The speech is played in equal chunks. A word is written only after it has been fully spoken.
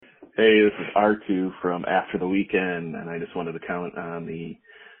Hey, this is R2 from After the Weekend, and I just wanted to comment on the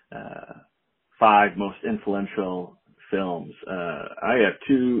 5 most influential films. I have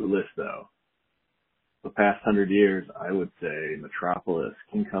 2 lists, though. The past 100 years, I would say Metropolis,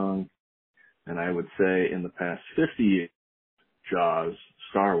 King Kong, and I would say in the past 50 years, Jaws,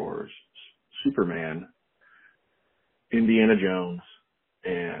 Star Wars, Superman, Indiana Jones,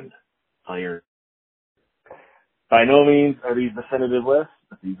 and Iron. By no means are these definitive lists,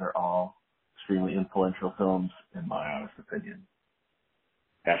 but these are all extremely influential films in my honest opinion.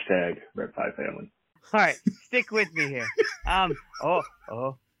 Hashtag Red 5 Family. All right, stick with me here.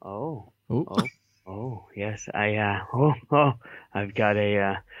 Yes, I've got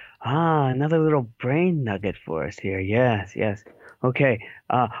another little brain nugget for us here. Yes. Okay.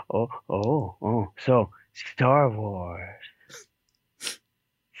 So Star Wars.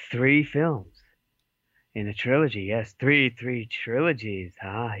 3 films in a trilogy. Yes, three trilogies.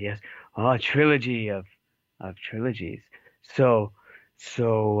 Yes. Trilogy of trilogies. So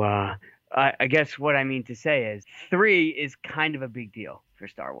I guess what I mean to say is 3 is kind of a big deal for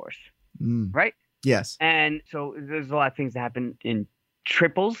Star Wars, right? Yes. And so there's a lot of things that happen in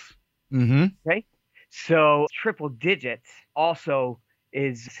triples. Mm-hmm. Okay. So triple digits also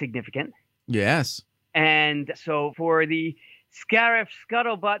is significant. Yes. And so for the Scarif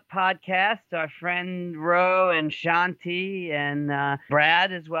Scuttlebutt podcast, our friend Ro and Shanti and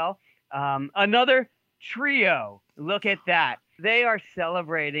Brad as well, another trio. Look at that. They are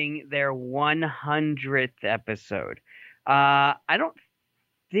celebrating their 100th episode. I don't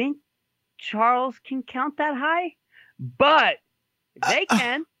think Charles can count that high, but they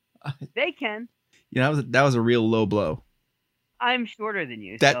can. They can. Yeah, that was a real low blow. I'm shorter than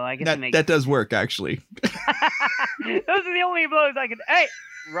you, so I guess that does work, actually. Those are the only blows I can. Hey,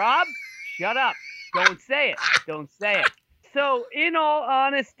 Rob, shut up. Don't say it. So, in all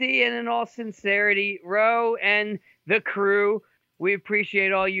honesty and in all sincerity, Ro and the crew, we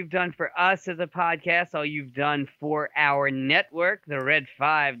appreciate all you've done for us as a podcast, all you've done for our network, the Red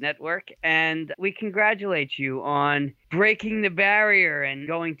 5 Network, and we congratulate you on breaking the barrier and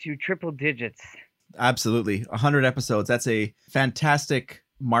going to triple digits. Absolutely. 100 episodes. That's a fantastic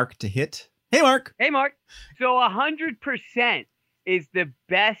mark to hit. Hey, Mark. So 100% is the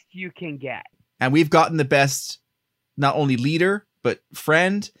best you can get. And we've gotten the best, not only leader, but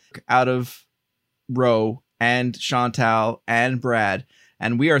friend out of Ro and Chantal and Brad.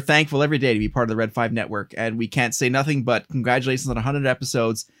 And we are thankful every day to be part of the Red 5 Network. And we can't say nothing but congratulations on 100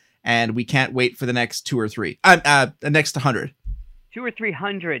 episodes. And we can't wait for the next 2 or 3. The next 100. 200 or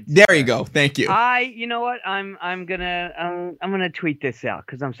 300. There you go. Thank you. You know what? I'm gonna tweet this out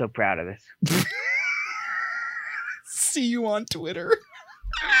because I'm so proud of this. See you on Twitter.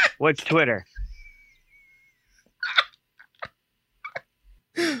 What's Twitter?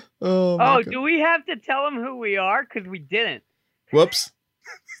 Oh, do we have to tell them who we are? Because we didn't. Whoops.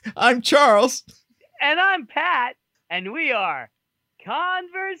 I'm Charles. And I'm Pat. And we are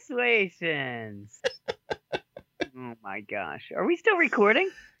Conversations. Oh my gosh. Are we still recording?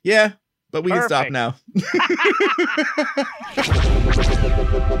 Yeah, but we can stop now.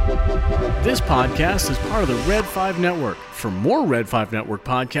 This podcast is part of the Red 5 Network. For more Red 5 Network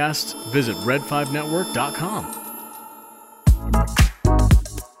podcasts, visit red5network.com.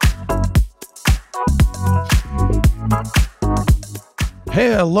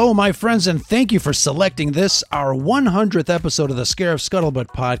 Hello, my friends, and thank you for selecting this, our 100th episode of the Scarif Scuttlebutt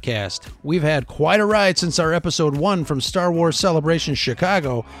podcast. We've had quite a ride since our episode 1 from Star Wars Celebration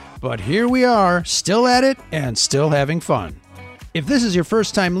Chicago, but here we are, still at it and still having fun. If this is your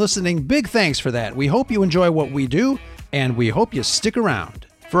first time listening, big thanks for that. We hope you enjoy what we do, and we hope you stick around.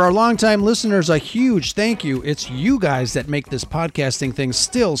 For our longtime listeners, a huge thank you. It's you guys that make this podcasting thing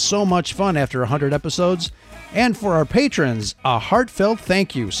still so much fun after 100 episodes. And for our patrons, a heartfelt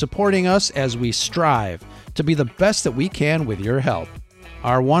thank you supporting us as we strive to be the best that we can with your help.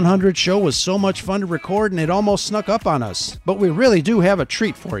 Our 100 show was so much fun to record and it almost snuck up on us, but we really do have a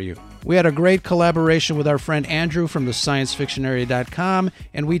treat for you. We had a great collaboration with our friend Andrew from the ScienceFictionArea.com,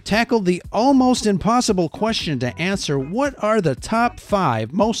 and we tackled the almost impossible question to answer: what are the top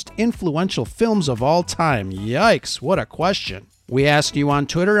 5 most influential films of all time? Yikes, what a question. We asked you on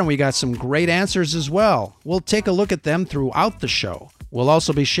Twitter, and we got some great answers as well. We'll take a look at them throughout the show. We'll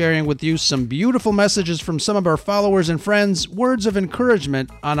also be sharing with you some beautiful messages from some of our followers and friends, words of encouragement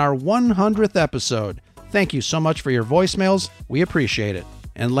on our 100th episode. Thank you so much for your voicemails. We appreciate it.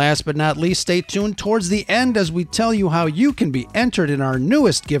 And last but not least, stay tuned towards the end as we tell you how you can be entered in our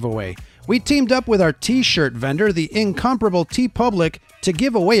newest giveaway. We teamed up with our t-shirt vendor, the incomparable TeePublic, to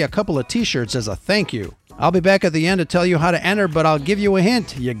give away a couple of t-shirts as a thank you. I'll be back at the end to tell you how to enter, but I'll give you a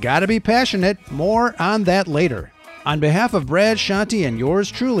hint. You gotta be passionate. More on that later. On behalf of Brad, Shanti, and yours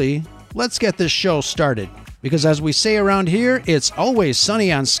truly, let's get this show started. Because as we say around here, it's always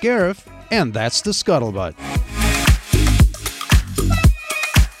sunny on Scarif, and that's the Scuttlebutt.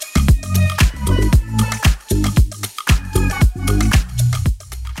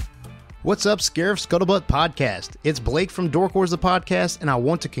 What's up, Scarif Scuttlebutt Podcast? It's Blake from Dork Wars the Podcast, and I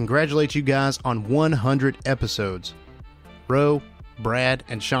want to congratulate you guys on 100 episodes. Ro, Brad,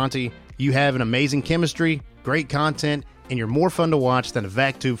 and Shanti, you have an amazing chemistry, great content, and you're more fun to watch than a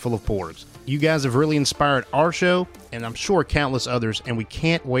vac tube full of porgs. You guys have really inspired our show, and I'm sure countless others, and we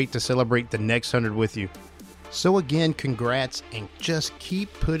can't wait to celebrate the next 100 with you. So again, congrats, and just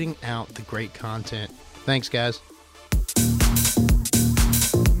keep putting out the great content. Thanks, guys.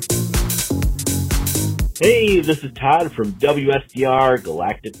 Hey, this is Todd from WSDR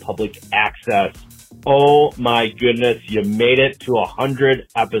Galactic Public Access. Oh my goodness, you made it to 100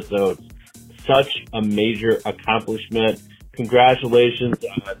 episodes. Such a major accomplishment. Congratulations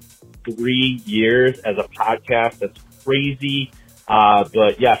on 3 years as a podcast. That's crazy.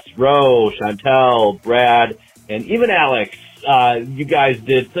 But yes, Ro, Chantel, Brad, and even Alex, you guys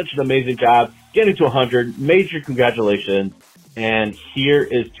did such an amazing job getting to 100. Major congratulations. And here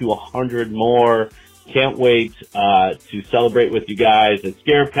is to 100 more. Can't wait to celebrate with you guys at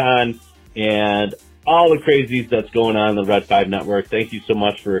ScarifCon and all the crazies that's going on in the Red 5 Network. Thank you so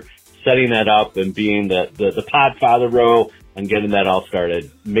much for setting that up and being the podfather Ro and getting that all started.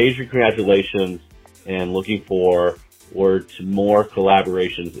 Major congratulations, and looking forward to more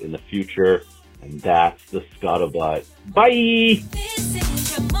collaborations in the future. And that's the Scuttlebutt. Bye! This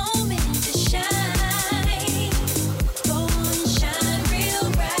is your moment to shine. Go on, shine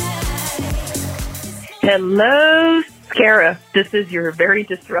real bright. Hello, Scarif. This is your very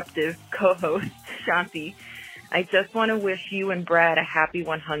disruptive co-host, Shanti. I just want to wish you and Brad a happy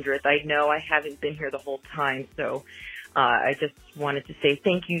 100th. I know I haven't been here the whole time, so I just wanted to say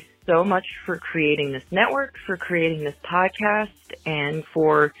thank you so much for creating this network, for creating this podcast, and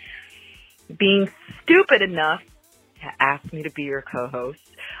for being stupid enough to ask me to be your co-host.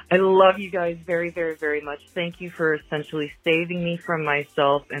 I love you guys very, very, very much. Thank you for essentially saving me from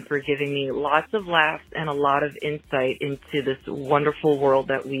myself and for giving me lots of laughs and a lot of insight into this wonderful world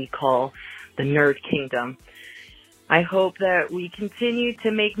that we call the Nerd Kingdom. I hope that we continue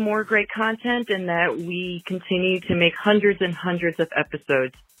to make more great content and that we continue to make hundreds and hundreds of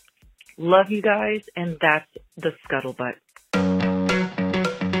episodes. Love you guys, and that's the Scuttlebutt.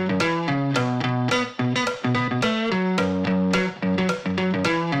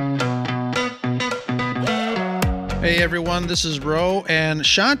 Hey everyone, this is Ro and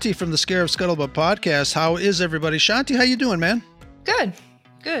Shanti from the Scarif Scuttlebutt Podcast. How is everybody? Shanti, how you doing, man? Good.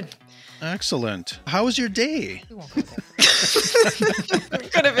 Excellent. How was your day? It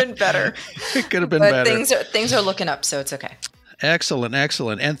could have been better. It could have been But better. things are looking up, so it's okay. Excellent.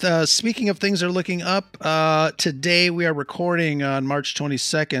 And speaking of things that are looking up, today we are recording on March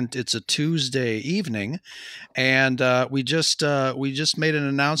 22nd. It's a Tuesday evening, and we just made an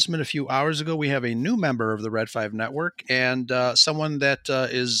announcement a few hours ago. We have a new member of the Red 5 Network, and someone that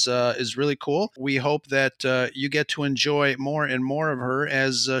is really cool. We hope that you get to enjoy more and more of her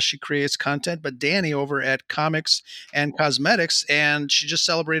as she creates content. But Danny over at Comics and Cosmetics, and she just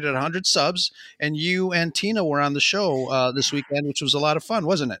celebrated 100 subs, and you and Tina were on the show this weekend, which was a lot of fun,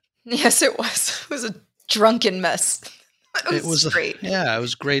 wasn't it? Yes, it was. It was a drunken mess. It was great. Yeah, it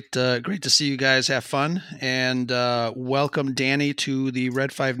was great. Great to see you guys have fun, and welcome Danny to the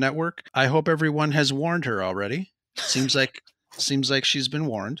Red 5 Network. I hope everyone has warned her already. Seems like she's been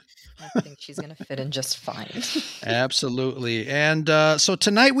warned. I think she's going to fit in just fine. Absolutely. And so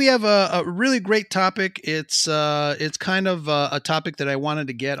tonight we have a really great topic. It's kind of a topic that I wanted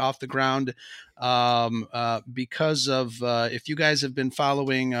to get off the ground because of if you guys have been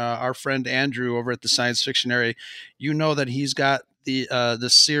following our friend Andrew over at the Science Fictionary, you know that he's got the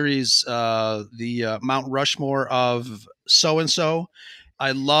series, the Mount Rushmore of so-and-so.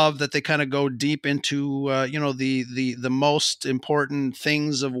 I love that they kind of go deep into, the most important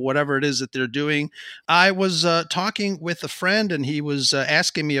things of whatever it is that they're doing. I was talking with a friend, and he was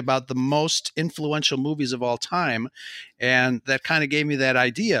asking me about the most influential movies of all time, and that kind of gave me that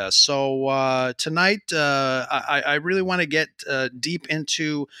idea. So tonight, I really want to get deep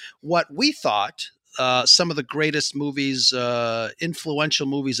into what we thought some of the greatest movies, influential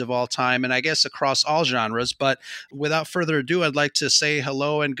movies of all time, and I guess across all genres. But without further ado, I'd like to say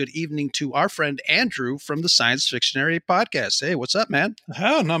hello and good evening to our friend Andrew from the Science Fictionary Podcast. Hey, what's up, man?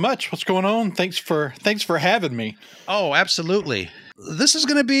 Oh, not much. What's going on? Thanks for having me. Oh, absolutely. This is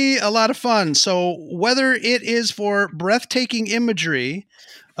going to be a lot of fun. So whether it is for breathtaking imagery,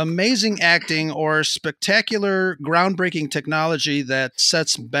 amazing acting, or spectacular, groundbreaking technology that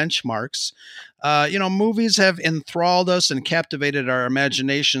sets benchmarks, movies have enthralled us and captivated our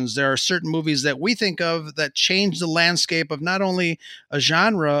imaginations. There are certain movies that we think of that change the landscape of not only a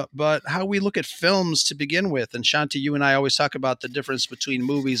genre, but how we look at films to begin with. And Shanti, you and I always talk about the difference between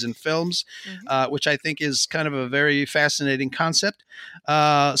movies and films, which I think is kind of a very fascinating concept.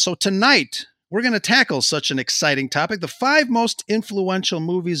 So tonight, we're going to tackle such an exciting topic, the 5 most influential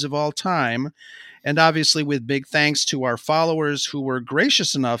movies of all time. And obviously with big thanks to our followers who were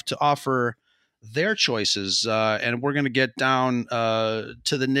gracious enough to offer their choices. And we're going to get down to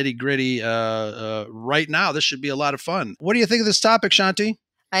the nitty gritty right now. This should be a lot of fun. What do you think of this topic, Shanti?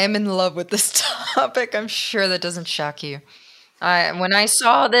 I am in love with this topic. I'm sure that doesn't shock you. When I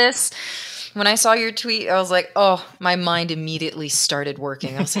saw your tweet, I was like, oh, my mind immediately started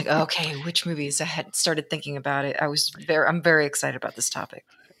working. I was like, okay, which movies? I had started thinking about it. I'm very excited about this topic.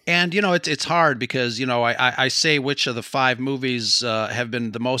 And, it's hard because, I say which of the 5 movies have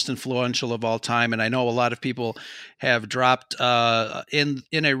been the most influential of all time. And I know a lot of people have dropped in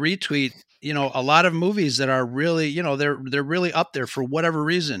a retweet, a lot of movies that are really, they're really up there for whatever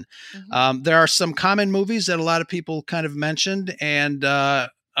reason. There are some common movies that a lot of people kind of mentioned. And I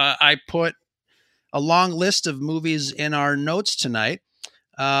put a long list of movies in our notes tonight.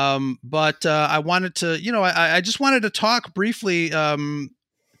 But I wanted to, I just wanted to talk briefly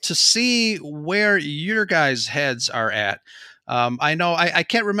to see where your guys' heads are at. I know I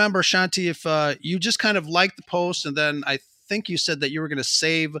can't remember, Shanti, if you just kind of liked the post, and then I think you said that you were going to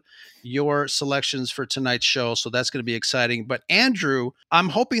save your selections for tonight's show, so that's going to be exciting. But Andrew, I'm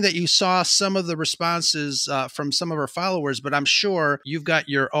hoping that you saw some of the responses from some of our followers, but I'm sure you've got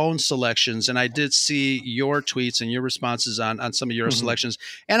your own selections, and I did see your tweets and your responses on some of your selections.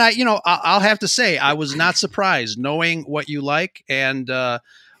 And I'll have to say, I was not surprised knowing what you like and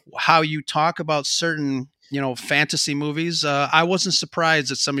how you talk about certain, fantasy movies. I wasn't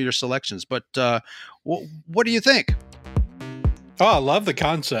surprised at some of your selections, but what do you think? Oh, I love the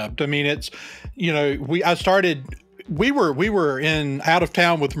concept. I mean, it's, we were in out of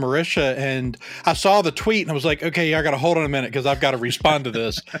town with Marisha, and I saw the tweet and I was like, okay, I got to hold on a minute because I've got to respond to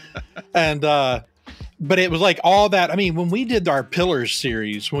this. And, but it was like all that. I mean, when we did our Pillars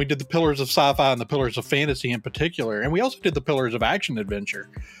series, when we did the Pillars of Sci-Fi and the Pillars of Fantasy in particular, and we also did the Pillars of Action Adventure.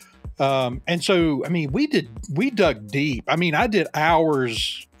 And so, I mean, we dug deep. I mean, I did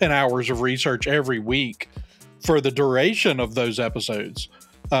hours and hours of research every week for the duration of those episodes.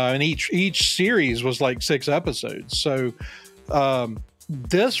 And each series was like 6 episodes. So,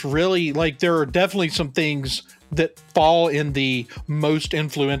 this really, there are definitely some things that fall in the most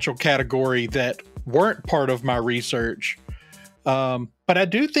influential category that weren't part of my research. But I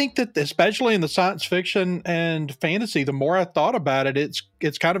do think that, especially in the science fiction and fantasy, the more I thought about it,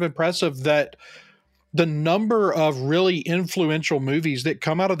 it's kind of impressive that the number of really influential movies that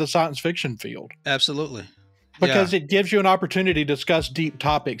come out of the science fiction field. Absolutely. Because it gives you an opportunity to discuss deep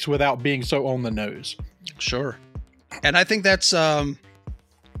topics without being so on the nose. Sure. And I think that's the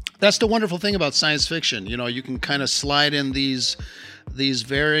wonderful thing about science fiction. You can kind of slide in these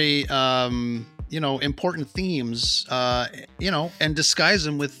very, important themes, and disguise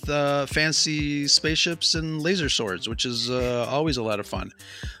them with fancy spaceships and laser swords, which is always a lot of fun.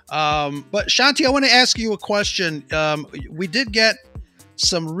 But Shanti, I want to ask you a question. We did get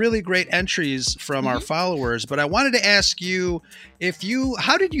some really great entries from our followers, but I wanted to ask you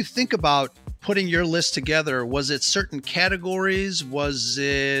how did you think about putting your list together? Was it certain categories? Was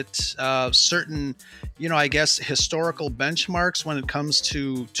it certain, I guess, historical benchmarks when it comes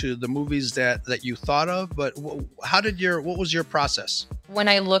to the movies that you thought of? But what was your process? When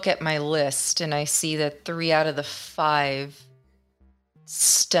I look at my list and I see that 3 out of the 5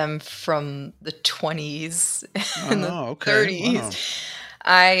 stem from the 20s and the 30s. Wow.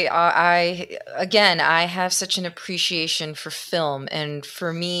 I have such an appreciation for film, and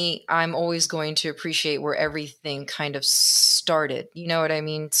for me, I'm always going to appreciate where everything kind of started. You know what I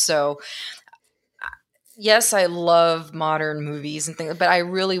mean? So yes, I love modern movies and things, but I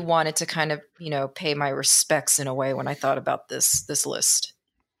really wanted to kind of, pay my respects in a way when I thought about this list.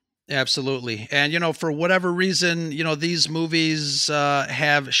 Absolutely. And, for whatever reason, these movies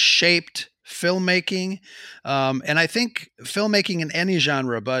have shaped filmmaking. And I think filmmaking in any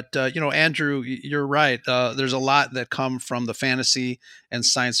genre, but, Andrew, you're right. There's a lot that come from the fantasy and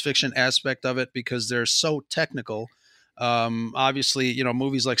science fiction aspect of it because they're so technical. Obviously,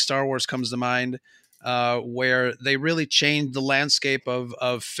 movies like Star Wars comes to mind, where they really changed the landscape of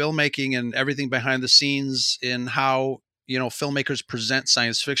filmmaking and everything behind the scenes in how filmmakers present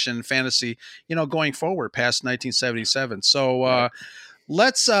science fiction and fantasy, going forward past 1977. So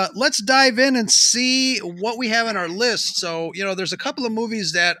let's dive in and see what we have on our list. So, there's a couple of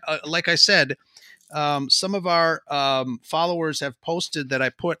movies that, like I said, some of our followers have posted that I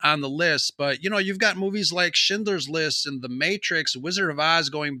put on the list, but you've got movies like Schindler's List and The Matrix, Wizard of Oz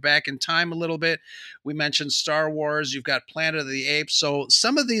going back in time a little bit. We mentioned Star Wars. You've got Planet of the Apes. So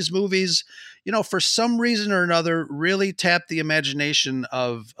some of these movies, for some reason or another, really tapped the imagination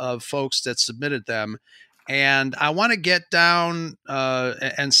of folks that submitted them. And I want to get down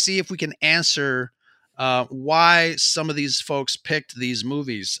and see if we can answer why some of these folks picked these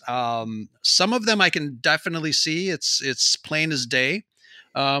movies. Some of them I can definitely see. It's plain as day.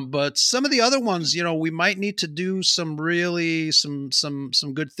 But some of the other ones, we might need to do some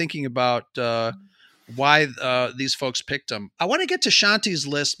good thinking about why these folks picked them. I want to get to Shanti's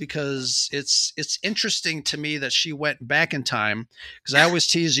list because it's interesting to me that she went back in time, because I always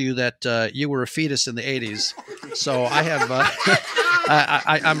tease you that you were a fetus in the 80s. So I have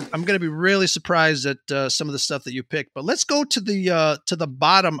I'm going to be really surprised at some of the stuff that you picked. But let's go to the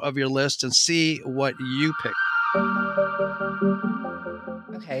bottom of your list and see what you picked.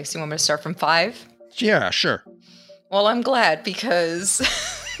 Okay, so you want me to start from 5? Yeah, sure. Well, I'm glad, because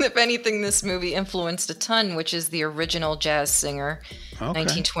if anything, this movie influenced a ton, which is the original Jazz Singer,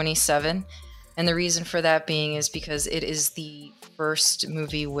 1927. And the reason for that being is because it is the first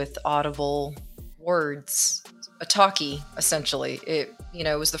movie with audible words, a talkie, essentially. It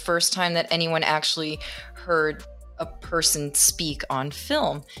was the first time that anyone actually heard a person speak on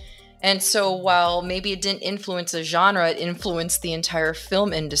film. And so while maybe it didn't influence a genre, it influenced the entire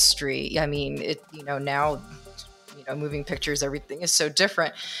film industry. I mean, now moving pictures, everything is so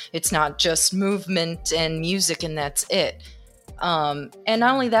different. It's not just movement and music and that's it. And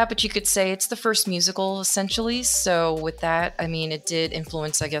not only that, but you could say it's the first musical, essentially. So with that, I mean, it did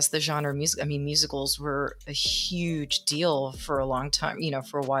influence, I guess, the genre of music. I mean, musicals were a huge deal for a long time,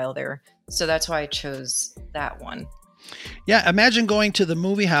 for a while there. So that's why I chose that one. Yeah, imagine going to the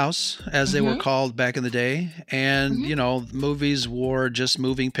movie house, as they were called back in the day, and movies were just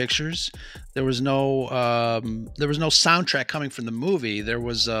moving pictures. There was no soundtrack coming from the movie. There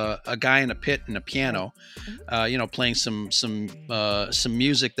was a guy in a pit and a piano, playing some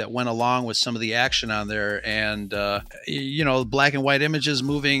music that went along with some of the action on there, and black and white images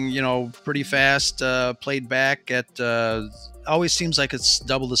moving pretty fast, played back at always seems like it's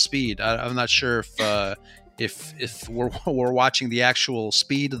double the speed. I'm not sure if we're watching the actual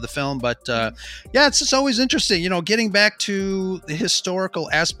speed of the film, but it's always interesting, getting back to the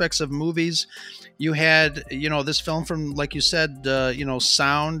historical aspects of movies. You had this film from, like you said,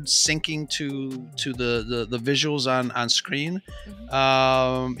 sound syncing to the visuals on screen.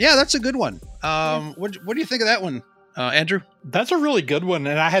 That's a good one. What do you think of that one, Andrew? That's a really good one,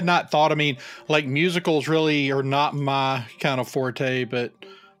 and I had not thought. I mean, like, musicals really are not my kind of forte, but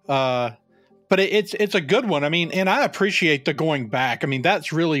it's a good one. I mean, and I appreciate the going back. I mean,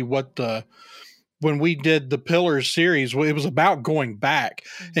 that's really what when we did the Pillars series, it was about going back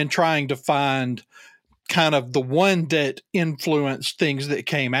and trying to find kind of the one that influenced things that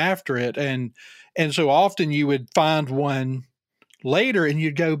came after it. And so often you would find one later and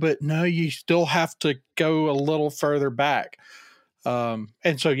you'd go, but no, you still have to go a little further back. And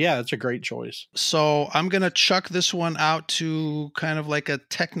so, it's a great choice. So I'm going to chuck this one out to kind of like a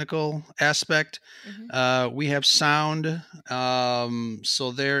technical aspect. We have sound.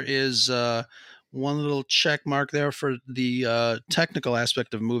 So there is one little check mark there for the technical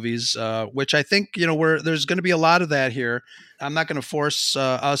aspect of movies, which I think, there's going to be a lot of that here. I'm not going to force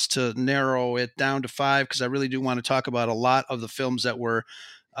us to narrow it down to 5, because I really do want to talk about a lot of the films that were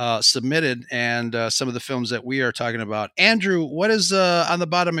submitted and some of the films that we are talking about. Andrew, what is on the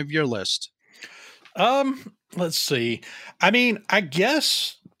bottom of your list? Let's see. I mean, I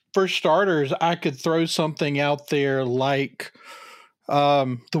guess for starters, I could throw something out there like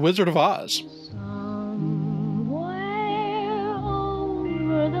The Wizard of Oz.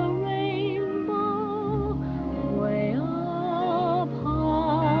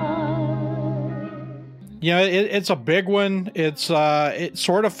 It's a big one. It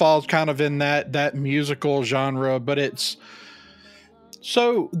sort of falls kind of in that musical genre, but it's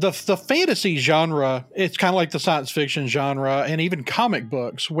so the fantasy genre. It's kind of like the science fiction genre and even comic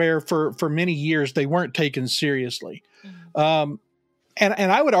books, where for many years they weren't taken seriously. And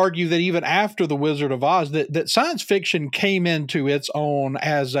I would argue that even after The Wizard of Oz, that science fiction came into its own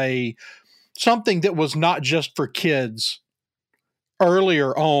as something that was not just for kids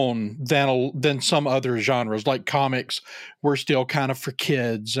earlier on than some other genres. Like comics were still kind of for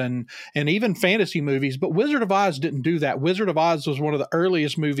kids, and even fantasy movies. But Wizard of Oz didn't do that. Wizard of Oz was one of the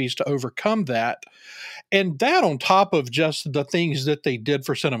earliest movies to overcome that. And that on top of just the things that they did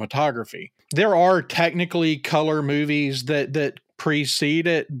for cinematography. There are technically color movies that precede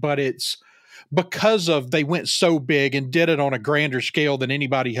it, but it's because of they went so big and did it on a grander scale than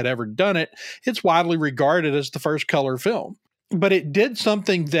anybody had ever done it. It's widely regarded as the first color film. But it did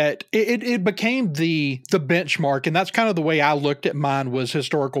something that it became the benchmark. And that's kind of the way I looked at mine, was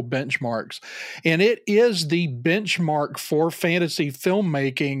historical benchmarks. And it is the benchmark for fantasy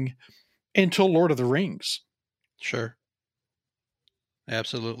filmmaking until Lord of the Rings. Sure.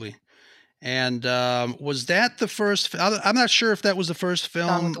 Absolutely. And was that the first? I'm not sure if that was the first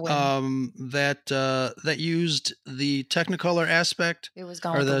film that used the Technicolor aspect. It was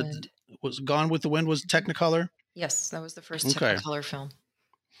Gone with the Wind. Was Gone with the Wind was Technicolor? Yes, that was the first Technicolor film.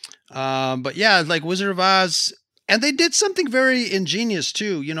 But yeah, like Wizard of Oz, and they did something very ingenious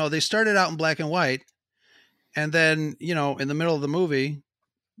too. You know, they started out in black and white, and then in the middle of the movie,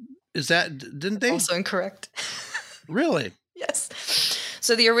 didn't they? Also incorrect. Really? Yes.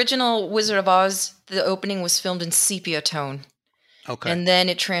 So the original Wizard of Oz, the opening was filmed in sepia tone. Okay. And then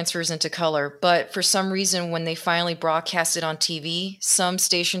it transfers into color. But for some reason, when they finally broadcast it on TV, some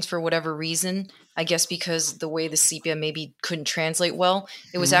stations, for whatever reason, I guess because the way the sepia maybe couldn't translate well,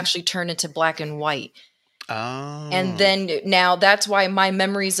 it was actually turned into black and white. Oh. And then now that's why my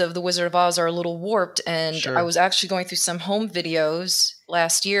memories of the Wizard of Oz are a little warped. And Sure. I was actually going through some home videos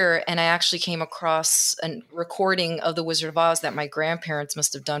last year, and I actually came across a recording of the Wizard of Oz that my grandparents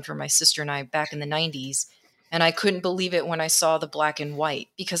must have done for my sister and I back in the 90s. And I couldn't believe it when I saw the black and white,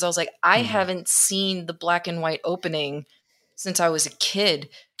 because I was like, I haven't seen the black and white opening since I was a kid.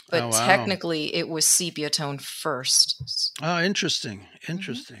 But Oh, wow. technically, it was sepia tone first. Oh, interesting.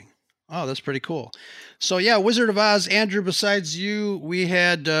 Interesting. Oh, that's pretty cool. So yeah, Wizard of Oz. Andrew, besides you, we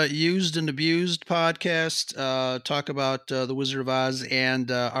had Used and Abused podcast talk about the Wizard of Oz,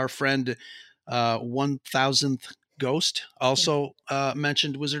 and our friend 1000th Ghost also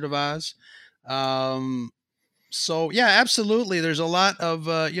mentioned Wizard of Oz. So yeah, absolutely. There's a lot of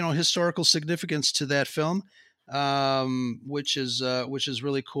historical significance to that film, which is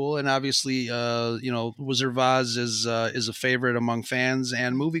really cool. And obviously, Wizard of Oz is a favorite among fans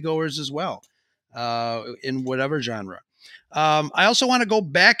and moviegoers as well, in whatever genre. I also want to go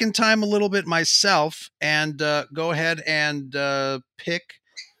back in time a little bit myself and go ahead and pick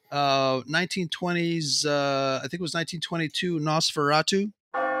 1920s. I think it was 1922 Nosferatu.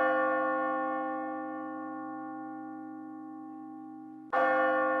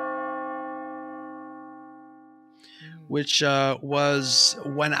 Which was,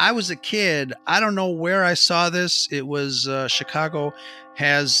 when I was a kid, I don't know where I saw this. It was Chicago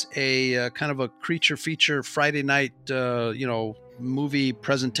has a kind of a creature feature Friday night, movie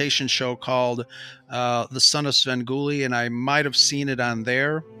presentation show called The Son of Svengoolie, and I might have seen it on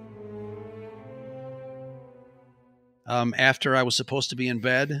there after I was supposed to be in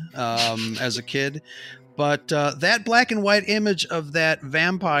bed as a kid. But that black and white image of that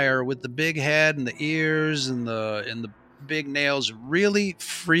vampire with the big head and the ears and the big nails really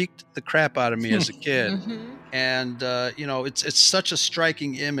freaked the crap out of me as a kid. And it's such a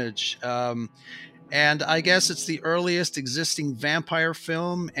striking image. And I guess it's the earliest existing vampire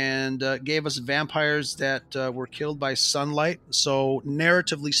film, and gave us vampires that were killed by sunlight. So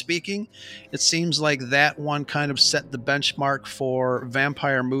narratively speaking, it seems like that one kind of set the benchmark for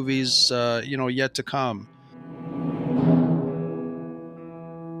vampire movies, yet to come.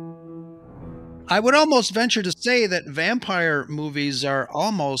 I would almost venture to say that vampire movies are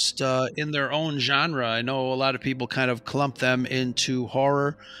almost in their own genre. I know a lot of people kind of clump them into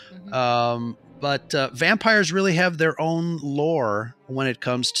horror, but vampires really have their own lore when it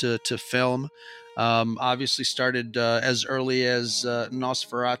comes to film. Obviously started as early as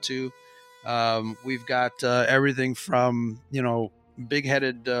Nosferatu. We've got everything from,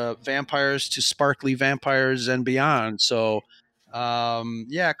 big-headed vampires to sparkly vampires and beyond. So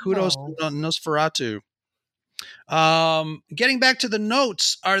kudos to Nosferatu. Getting back to the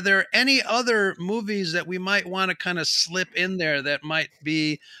notes, are there any other movies that we might want to kind of slip in there that might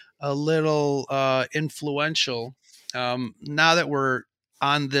be a little influential now that we're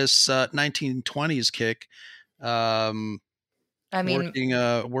on this 1920s kick?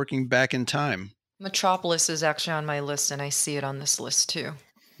 Working back in time. Metropolis is actually on my list, and I see it on this list too.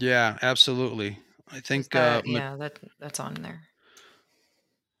 Yeah, absolutely. I think that's on there.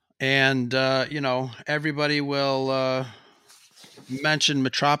 And everybody will mention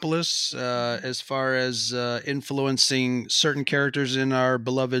Metropolis as far as influencing certain characters in our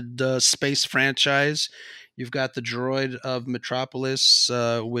beloved space franchise. You've got the droid of Metropolis,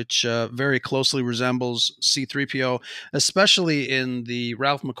 which very closely resembles C-3PO, especially in the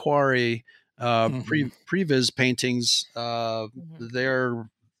Ralph McQuarrie previs paintings. They're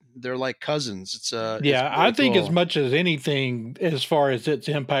like cousins. It's really I think cool. as much as anything, as far as its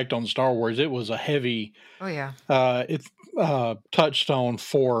impact on Star Wars, it was a heavy touchstone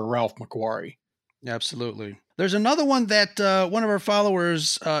for Ralph McQuarrie. Absolutely. There's another one that one of our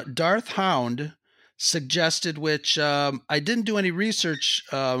followers, Darth Hound, suggested, which I didn't do any research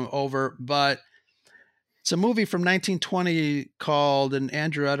over, but it's a movie from 1920 called, and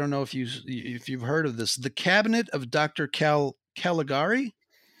Andrew, I don't know if you've heard of this, The Cabinet of Dr. Caligari.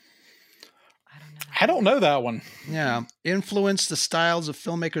 I don't know that one. Yeah, influenced the styles of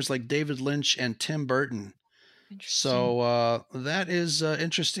filmmakers like David Lynch and Tim Burton. So that is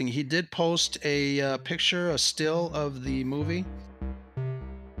interesting. He did post a picture, a still of the movie.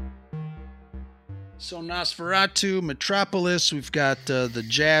 So Nosferatu, Metropolis, we've got the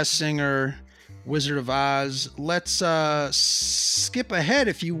Jazz Singer, Wizard of Oz. Let's skip ahead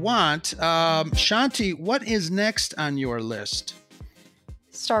if you want. Shanti, what is next on your list?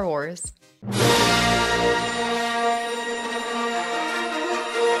 Star Wars.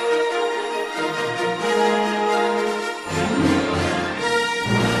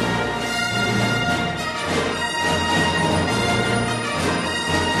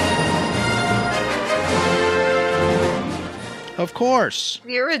 Of course.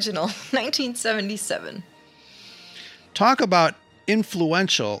 The original, 1977. Talk about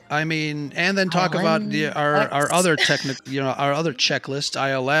influential. I mean, and then talk about our other technical, our other checklist,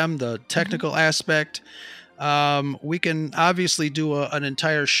 ILM, the technical aspect. We can obviously do an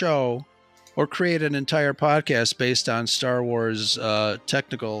entire show or create an entire podcast based on Star Wars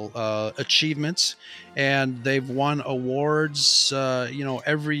technical achievements, and they've won awards,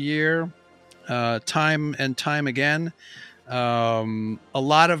 every year, time and time again. A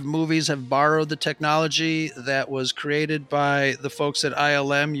lot of movies have borrowed the technology that was created by the folks at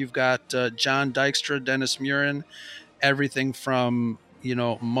ILM. You've got John Dykstra, Dennis Murin, everything from,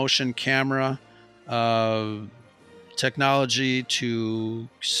 motion camera technology to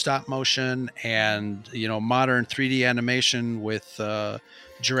stop motion and, modern 3D animation with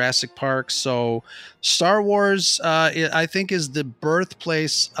Jurassic Park. So Star Wars, I think, is the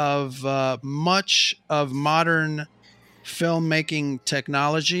birthplace of much of modern filmmaking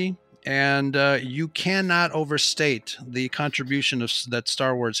technology, and you cannot overstate the contribution that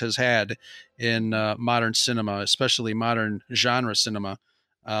Star Wars has had in modern cinema, especially modern genre cinema.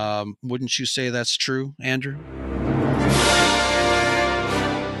 Wouldn't you say that's true, Andrew?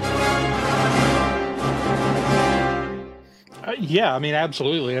 Yeah, I mean,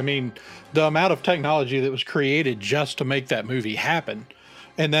 absolutely. I mean, the amount of technology that was created just to make that movie happen,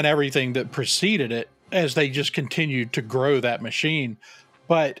 and then everything that preceded it, as they just continued to grow that machine.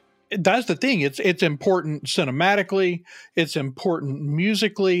 But that's the thing. It's important cinematically. It's important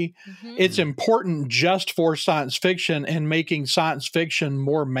musically. It's important just for science fiction and making science fiction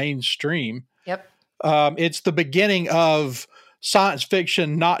more mainstream. Yep. It's the beginning of science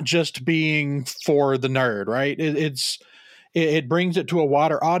fiction not just being for the nerd, right? It brings it to a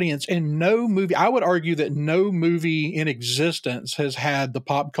wider audience, and no movie, I would argue that no movie in existence has had the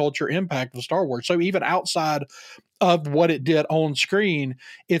pop culture impact of Star Wars. So even outside of what it did on screen,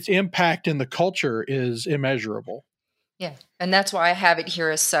 its impact in the culture is immeasurable. Yeah. And that's why I have it here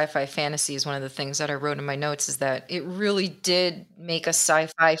as sci-fi fantasy is one of the things that I wrote in my notes, is that it really did make a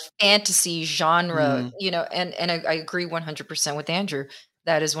sci-fi fantasy genre, and I agree 100% with Andrew.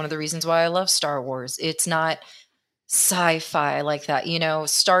 That is one of the reasons why I love Star Wars. It's not sci-fi like that.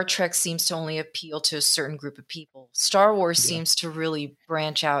 Star Trek seems to only appeal to a certain group of people. Star Wars seems to really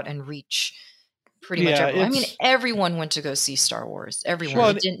branch out and reach pretty much everyone. I mean, everyone went to go see Star Wars. Everyone. Well,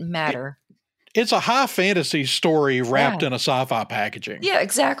 it didn't matter. It's a high fantasy story wrapped in a sci-fi packaging. Yeah,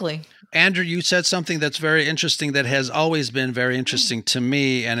 exactly. Andrew, you said something that's very interesting, that has always been very interesting to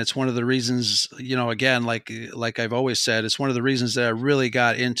me, and it's one of the reasons, again, like I've always said, it's one of the reasons that I really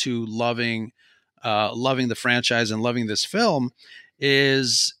got into loving the franchise and loving this film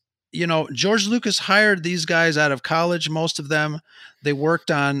is, George Lucas hired these guys out of college, most of them. They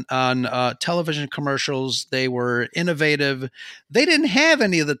worked on television commercials. They were innovative. They didn't have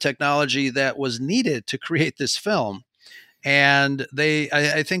any of the technology that was needed to create this film. And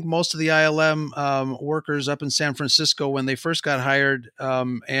I think most of the ILM workers up in San Francisco, when they first got hired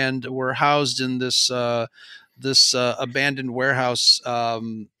and were housed in this abandoned warehouse,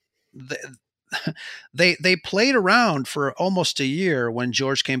 they played around for almost a year when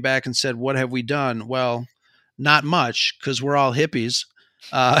George came back and said, "What have we done?" Well, not much, because we're all hippies.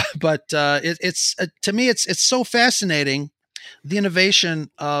 But it's to me, it's so fascinating, the innovation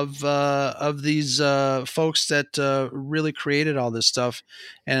of these folks that really created all this stuff,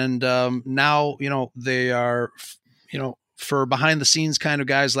 and now they are, for behind the scenes kind of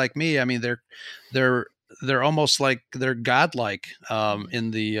guys like me. I mean, they're almost like they're godlike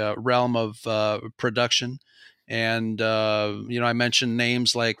in the realm of production. And I mentioned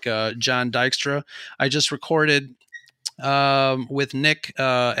names like John Dykstra. I just recorded with Nick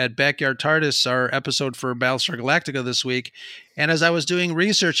at Backyard TARDIS our episode for Battlestar Galactica this week. And as I was doing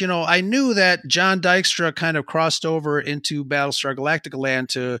research, I knew that John Dykstra kind of crossed over into Battlestar Galactica land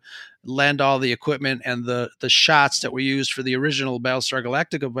to lend all the equipment and the shots that were used for the original Battlestar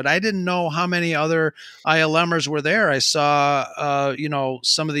Galactica, but I didn't know how many other ILMers were there. I saw,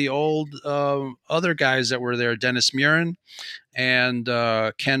 some of the old other guys that were there, Dennis Murin and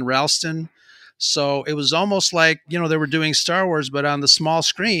Ken Ralston. So it was almost like, they were doing Star Wars, but on the small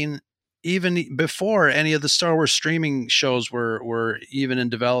screen, even before any of the Star Wars streaming shows were even in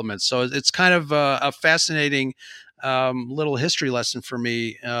development. So it's kind of a fascinating little history lesson for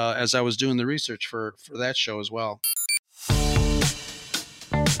me as I was doing the research for that show as well.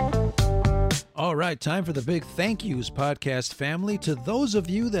 All right, time for the big thank yous, podcast family, to those of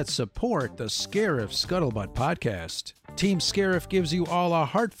you that support the Scarif Scuttlebutt podcast. Team Scarif gives you all a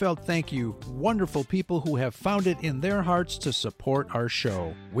heartfelt thank you, wonderful people who have found it in their hearts to support our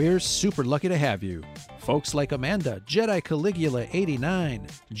show. We're super lucky to have you. Folks like Amanda, Jedi Caligula 89,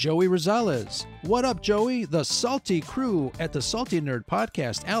 Joey Rosales, What Up Joey, the Salty Crew at the Salty Nerd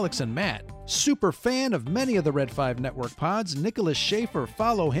Podcast, Alex and Matt. Super fan of many of the Red 5 Network pods, Nicholas Schaefer.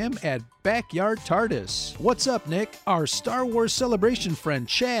 Follow him at Backyard TARDIS. What's up, Nick? Our Star Wars Celebration friend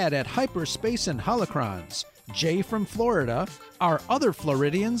Chad at Hyperspace and Holocrons. Jay from Florida. Our other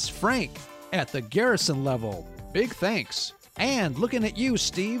Floridians, Frank at the Garrison level. Big thanks. And looking at you,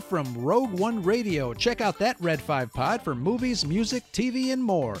 Steve, from Rogue One Radio. Check out that Red 5 pod for movies, music, TV, and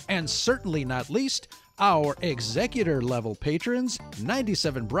more. And certainly not least, our executor level patrons,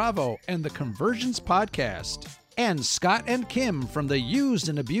 97 Bravo and the Conversions Podcast. And Scott and Kim from the Used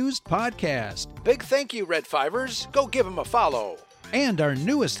and Abused Podcast. Big thank you, Red Fivers. Go give them a follow. And our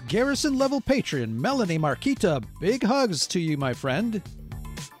newest Garrison level patron, Melanie Marquita. Big hugs to you, my friend.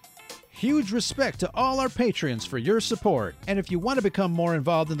 Huge respect to all our patrons for your support. And if you want to become more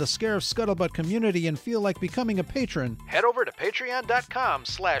involved in the Scarif Scuttlebutt community and feel like becoming a patron, head over to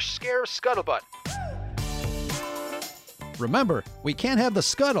patreon.com/ScarifScuttlebutt. Remember, we can't have the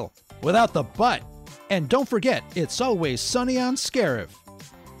scuttle without the butt. And don't forget, it's always sunny on Scarif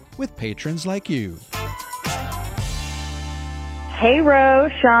with patrons like you. Hey,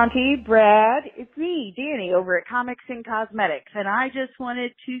 Rose, Shanti, Brad, it's me, Danny, over at Comics and Cosmetics, and I just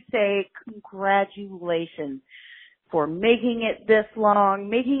wanted to say congratulations for making it this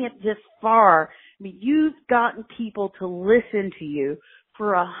long, making it this far. I mean, you've gotten people to listen to you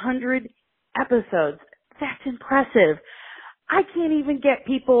for 100 episodes. That's impressive. I can't even get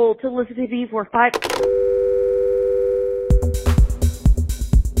people to listen to me for 5...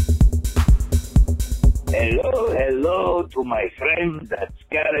 Hello to my friends at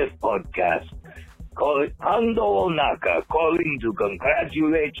Scarif Podcast. Ando Onaka calling to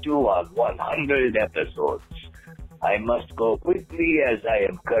congratulate you on 100 episodes. I must go quickly as I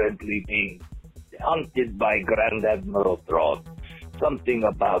am currently being hunted by Grand Admiral Thrawn. Something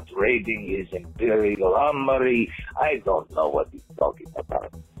about raiding his Imperial armory. I don't know what he's talking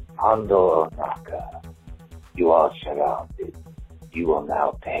about. Ando Onaka, you are surrounded. You will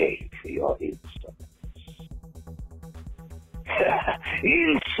now pay for your insolence.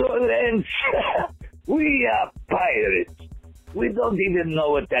 Insolence! We are pirates. We don't even know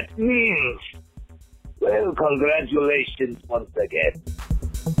what that means. Well, congratulations once again.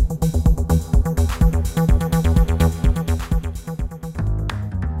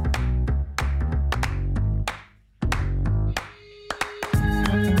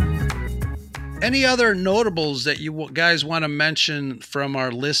 Any other notables that you guys want to mention from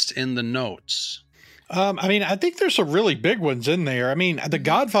our list in the notes? I think there's some really big ones in there. I mean, The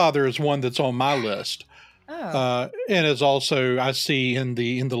Godfather is one that's on my list. And is also, I see in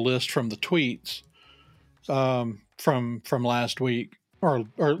the list from the tweets from last week or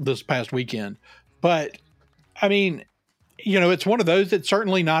this past weekend. But I mean, it's one of those that's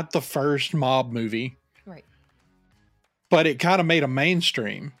certainly not the first mob movie. Right. But it kind of made a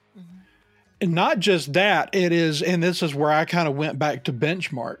mainstream. Mm-hmm. And not just that, it is, and this is where I kind of went back to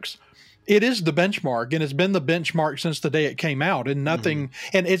benchmarks. it is the benchmark, and it's been the benchmark since the day it came out, and nothing,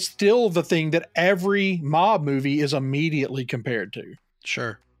 and it's still the thing that every mob movie is immediately compared to.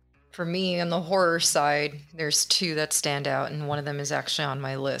 Sure. For me, on the horror side, there's two that stand out, and one of them is actually on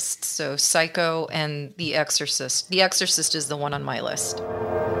my list. So Psycho and The Exorcist. The Exorcist is the one on my list.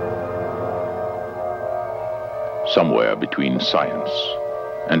 Somewhere between science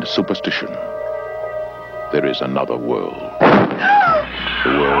and superstition, there is another world.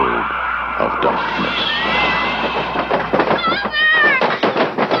 The world of darkness.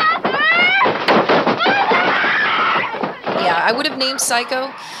 Yeah, I would have named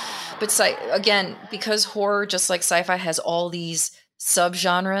Psycho, but again, because horror, just like sci-fi, has all these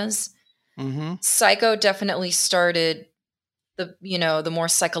subgenres, Psycho definitely started the more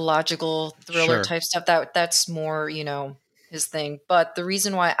psychological thriller type stuff. That's more, his thing. But the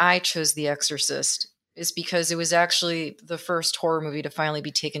reason why I chose The Exorcist is because it was actually the first horror movie to finally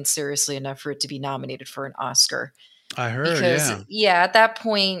be taken seriously enough for it to be nominated for an Oscar. I heard, because, at that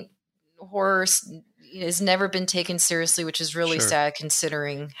point, horror has never been taken seriously, which is really sad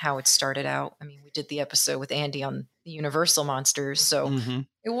considering how it started out. I mean, we did the episode with Andy on the Universal monsters, so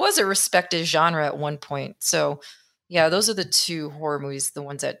it was a respected genre at one point. So, yeah, those are the two horror movies, the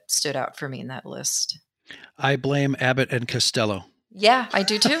ones that stood out for me in that list. I blame Abbott and Costello. Yeah, I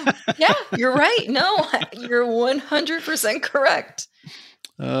do too. Yeah, you're right. No, you're 100% correct.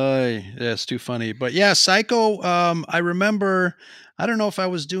 That's too funny. But yeah, Psycho, I remember, I don't know if I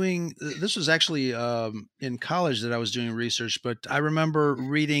was doing, this was actually in college that I was doing research, but I remember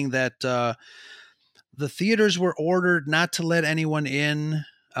reading that the theaters were ordered not to let anyone in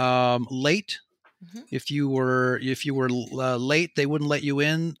late. If you were late, they wouldn't let you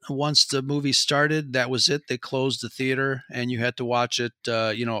in. Once the movie started, that was it. They closed the theater, and you had to watch it,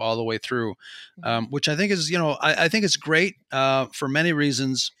 all the way through. Which I think is, I think it's great for many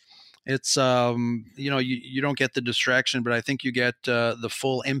reasons. It's you don't get the distraction, but I think you get the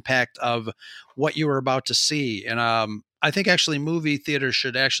full impact of what you were about to see. And I think actually movie theaters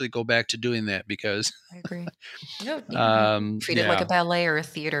should actually go back to doing that because I agree. Treat it like a ballet or a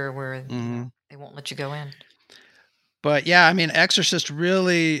theater where they won't let you go in. But yeah, I mean, Exorcist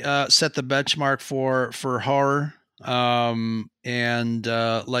really set the benchmark for horror. And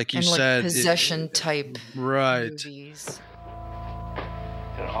like you said, possession type movies.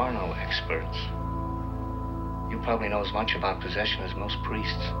 There are no experts. You probably know as much about possession as most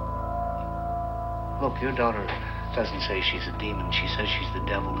priests. Look, your daughter doesn't say she's a demon. She says she's the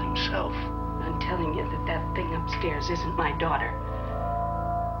devil himself. I'm telling you that thing upstairs isn't my daughter.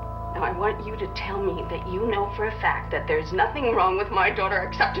 Now, I want you to tell me that you know for a fact that there's nothing wrong with my daughter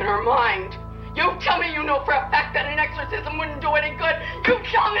except in her mind. You tell me you know for a fact that an exorcism wouldn't do any good. You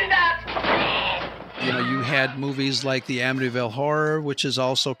tell me that! You had movies like the Amityville Horror, which is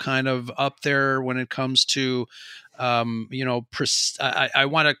also kind of up there when it comes to, I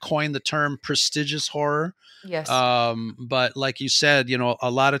want to coin the term prestigious horror. Yes. But like you said,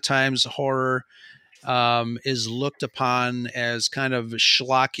 a lot of times horror is looked upon as kind of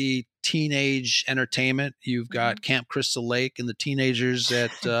schlocky teenage entertainment. You've got Camp Crystal Lake and the teenagers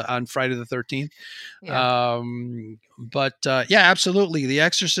at on Friday the 13th. Yeah. But absolutely. The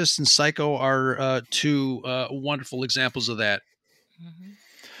Exorcist and Psycho are two wonderful examples of that.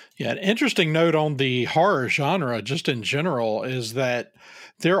 Yeah, an interesting note on the horror genre, just in general, is that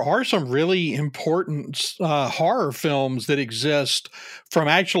there are some really important horror films that exist from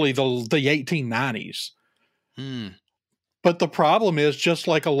actually the 1890s. But the problem is, just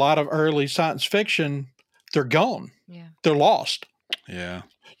like a lot of early science fiction, they're gone. Yeah. They're lost. Yeah.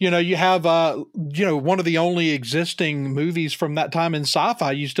 You have, one of the only existing movies from that time in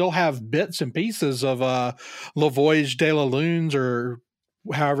sci-fi. You still have bits and pieces of Le Voyage de la Lune, or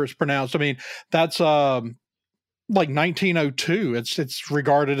however it's pronounced. I mean, that's like 1902. It's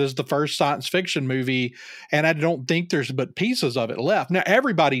regarded as the first science fiction movie, and I don't think there's but pieces of it left. Now,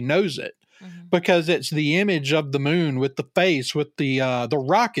 everybody knows it. Because it's the image of the moon with the face with the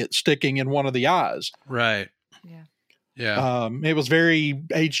rocket sticking in one of the eyes. Right. Yeah. Yeah. It was very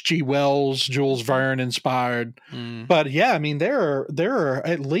H.G. Wells, Jules Verne inspired. But yeah, I mean, there are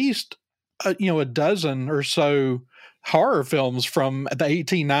at least a dozen or so horror films from the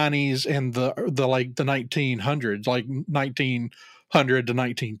 1890s and the 1900s, like 1900 to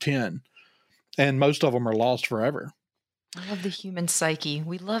 1910, and most of them are lost forever. I love the human psyche.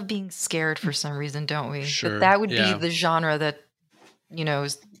 We love being scared for some reason, don't we? Sure. But that would be the genre that,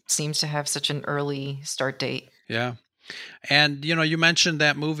 seems to have such an early start date. Yeah. And, you mentioned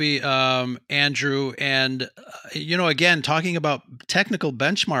that movie, Andrew, and, again, talking about technical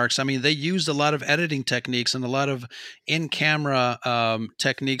benchmarks, I mean, they used a lot of editing techniques and a lot of in-camera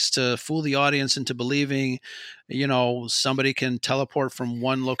techniques to fool the audience into believing, somebody can teleport from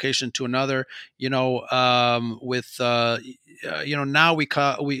one location to another, now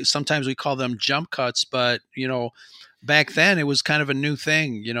sometimes we call them jump cuts, but, back then it was kind of a new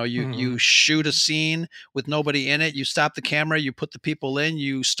thing. You shoot a scene with nobody in it, you stop the camera, you put the people in,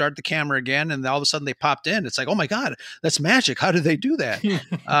 you start the camera again, and all of a sudden they popped in. It's like, oh my God, that's magic. How did they do that?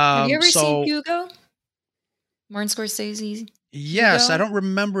 Have you ever seen Hugo? Martin Scorsese? Yes, Hugo? I don't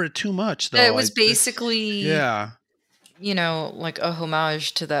remember it too much though. It was basically like a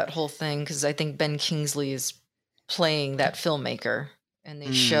homage to that whole thing, because I think Ben Kingsley is playing that filmmaker. And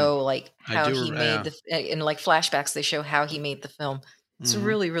they show how he made in flashbacks. They show how he made the film. It's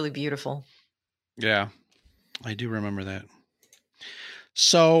really, really beautiful. Yeah, I do remember that.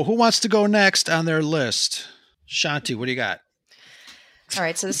 So, who wants to go next on their list? Shanti, what do you got? All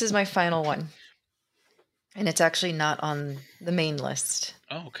right, so this is my final one, and it's actually not on the main list.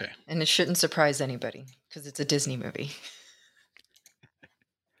 Oh, okay. And it shouldn't surprise anybody because it's a Disney movie.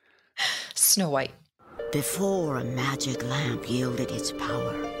 Snow White. Before a magic lamp yielded its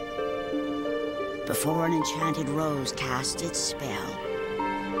power, before an enchanted rose cast its spell,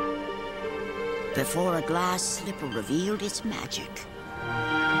 before a glass slipper revealed its magic,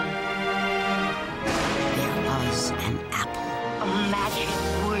 there was an apple. A magic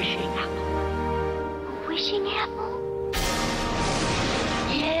wishing apple. A wishing apple?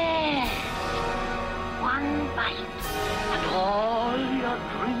 Yes. One bite, and all your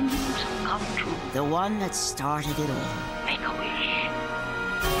dreams come true. The one that started it all. Make a wish.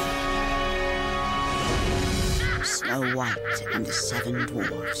 Snow White and the Seven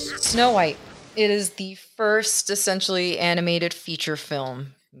Dwarfs. Snow White. It is the first essentially animated feature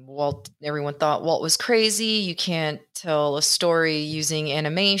film. Everyone thought Walt was crazy. You can't tell a story using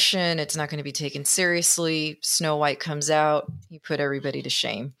animation. It's not going to be taken seriously. Snow White comes out. He put everybody to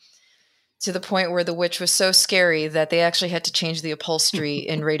shame. To the point where the witch was so scary that they actually had to change the upholstery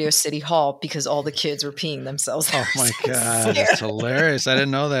in Radio City Hall because all the kids were peeing themselves. Oh my God, that's hilarious. I didn't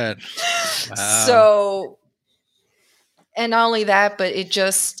know that. Wow. So, and not only that, but it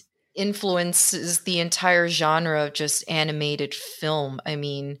just influences the entire genre of just animated film. I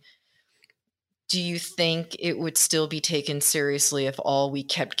mean, do you think it would still be taken seriously if all we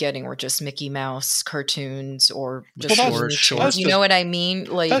kept getting were just Mickey Mouse cartoons or just short? You know what I mean?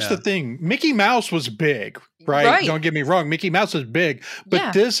 That's the thing. Mickey Mouse was big, right? Don't get me wrong. Mickey Mouse is big,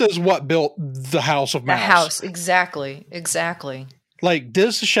 but this is what built the House of Mouse. The house, exactly. Like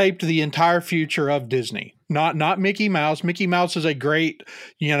this shaped the entire future of Disney. Not Mickey Mouse. Mickey Mouse is a great,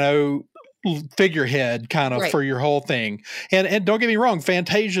 figurehead kind of for your whole thing. And don't get me wrong,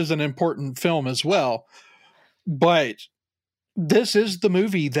 Fantasia is an important film as well. But this is the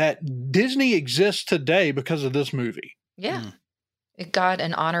movie that Disney exists today because of this movie. Yeah. It got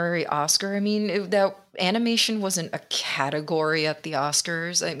an honorary Oscar. I mean, that animation wasn't a category at the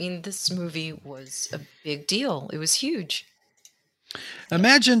Oscars. I mean, this movie was a big deal. It was huge.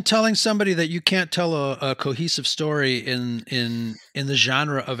 Imagine telling somebody that you can't tell a cohesive story in the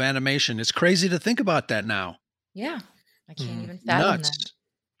genre of animation. It's crazy to think about that now. Yeah, I can't even fathom that.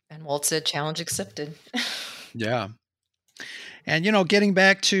 And Walt said, "Challenge accepted." Yeah, and getting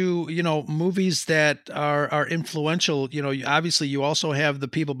back to movies that are influential. Obviously, you also have the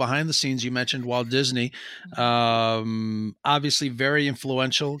people behind the scenes. You mentioned Walt Disney, obviously very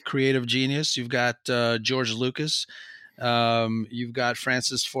influential, creative genius. You've got George Lucas. You've got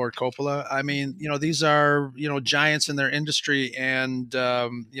Francis Ford Coppola. I mean, these are, giants in their industry, and,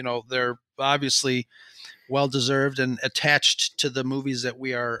 they're obviously well-deserved and attached to the movies that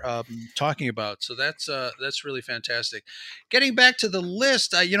we are talking about. So that's really fantastic. Getting back to the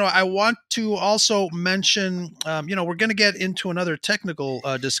list, I want to also mention, we're going to get into another technical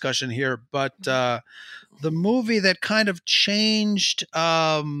discussion here, but the movie that kind of changed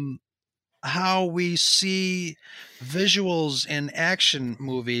how we see visuals in action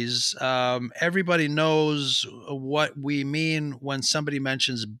movies. Everybody knows what we mean when somebody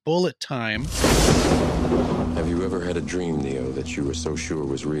mentions bullet time. Have you ever had a dream, Neo, that you were so sure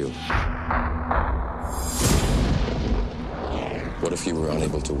was real? What if you were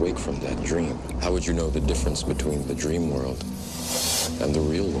unable to wake from that dream? How would you know the difference between the dream world and the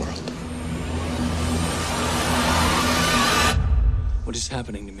real world? What is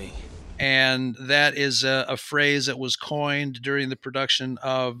happening to me? And that is a phrase that was coined during the production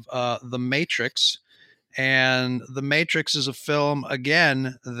of The Matrix. And The Matrix is a film,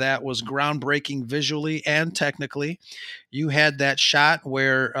 again, that was groundbreaking visually and technically. You had that shot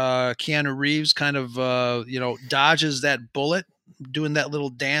where Keanu Reeves kind of, dodges that bullet, doing that little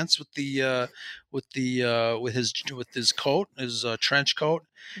dance with his coat, his trench coat.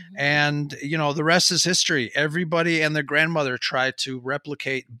 Mm-hmm. And, the rest is history. Everybody and their grandmother tried to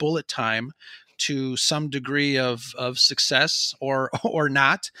replicate bullet time to some degree of success or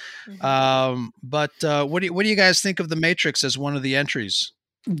not. Mm-hmm. But what do you guys think of The Matrix as one of the entries?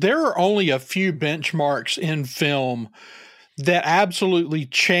 There are only a few benchmarks in film that absolutely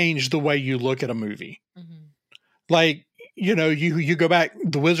change the way you look at a movie. Mm-hmm. Like, you go back,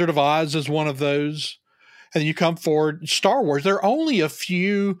 The Wizard of Oz is one of those. And you come forward, Star Wars. There are only a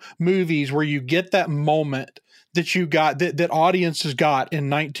few movies where you get that moment that you got, that audiences got in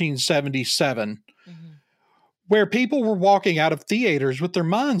 1977, mm-hmm. where people were walking out of theaters with their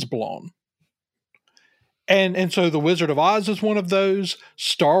minds blown. And so The Wizard of Oz is one of those.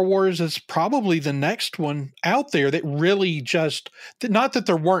 Star Wars is probably the next one out there that really just, not that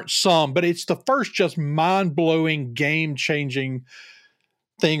there weren't some, but it's the first just mind-blowing, game-changing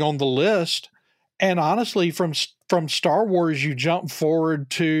thing on the list. And honestly, from Star Wars, you jump forward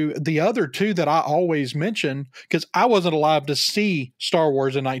to the other two that I always mention, because I wasn't alive to see Star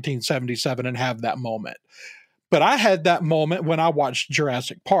Wars in 1977 and have that moment. But I had that moment when I watched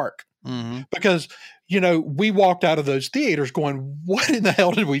Jurassic Park. Mm-hmm. Because, we walked out of those theaters going, what in the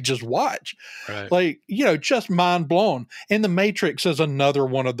hell did we just watch? Right. Like, just mind blown. And The Matrix is another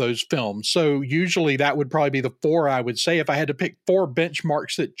one of those films. So usually that would probably be the four I would say if I had to pick four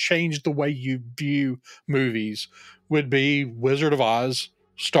benchmarks that changed the way you view movies would be Wizard of Oz,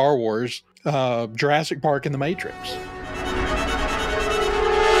 Star Wars, Jurassic Park, and The Matrix.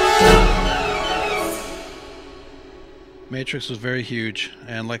 Matrix was very huge,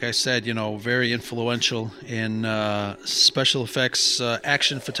 and like I said, very influential in special effects,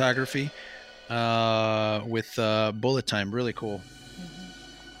 action photography, with bullet time. Really cool.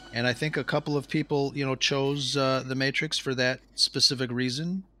 Mm-hmm. And I think a couple of people, chose The Matrix for that specific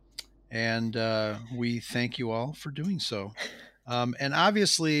reason, and we thank you all for doing so. And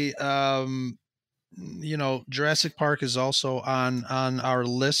obviously, Jurassic Park is also on our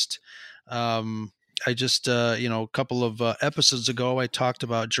list. I just, a couple of episodes ago, I talked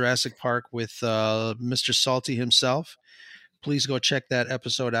about Jurassic Park with Mr. Salty himself. Please go check that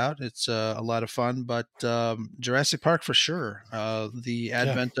episode out. It's a lot of fun. But Jurassic Park for sure. The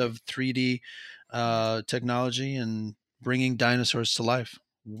advent of 3D technology and bringing dinosaurs to life.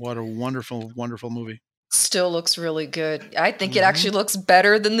 What a wonderful, wonderful movie. Still looks really good. I think it actually looks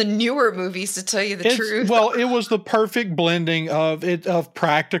better than the newer movies, to tell you the truth. Well, it was the perfect blending of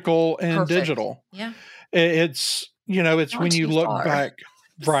practical and digital. Yeah. It's when you look back,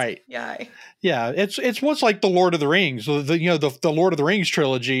 right. Yeah. Yeah. It's what's like the Lord of the Rings, the Lord of the Rings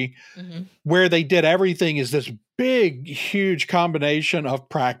trilogy, mm-hmm. where they did everything is this big, huge combination of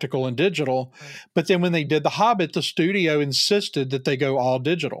practical and digital. Right. But then when they did The Hobbit, the studio insisted that they go all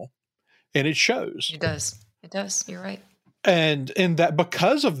digital. And it shows. It does. You're right. And that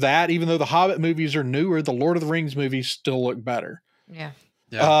because of that, even though the Hobbit movies are newer, the Lord of the Rings movies still look better. Yeah.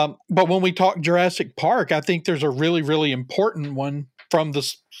 But when we talk Jurassic Park, I think there's a really, really important one from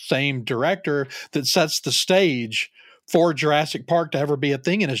the same director that sets the stage for Jurassic Park to ever be a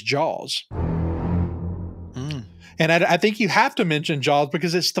thing, and it's Jaws. Mm. And I think you have to mention Jaws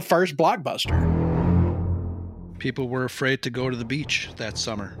because it's the first blockbuster. People were afraid to go to the beach that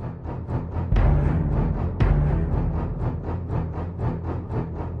summer.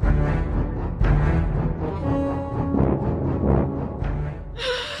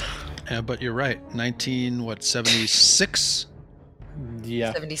 Yeah, but you're right. 76?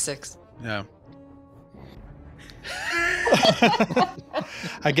 Yeah. 76. Yeah.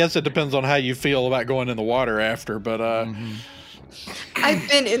 I guess it depends on how you feel about going in the water after, but mm-hmm. I've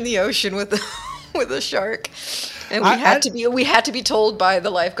been in the ocean with a shark. And we had to be told by the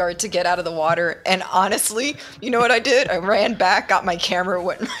lifeguard to get out of the water. And honestly, you know what I did? I ran back, got my camera,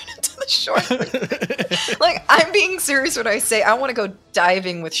 went right into the shark. Like, I'm being serious when I say I want to go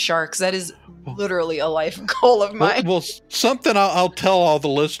diving with sharks. That is literally a life goal of mine. Well, something I'll tell all the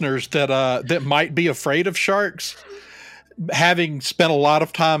listeners that might be afraid of sharks, having spent a lot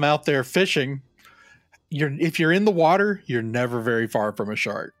of time out there fishing, if you're in the water, you're never very far from a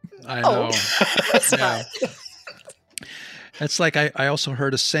shark. I know. Yeah. It's like I also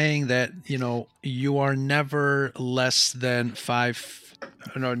heard a saying that, you are never less than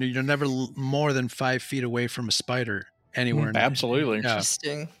you're never more than 5 feet away from a spider anywhere. Absolutely. Yeah.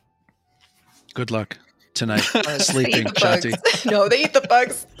 Interesting. Good luck tonight sleeping, Shanti. No, they eat the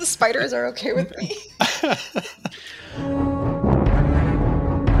bugs. The spiders are okay with me.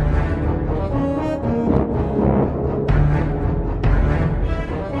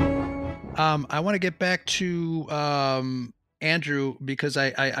 I want to get back to Andrew, because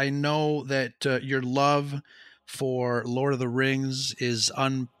I know that your love for Lord of the Rings is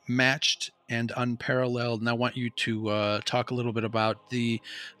unmatched and unparalleled, and I want you to talk a little bit about the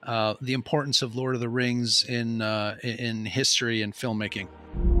importance of Lord of the Rings in history and filmmaking.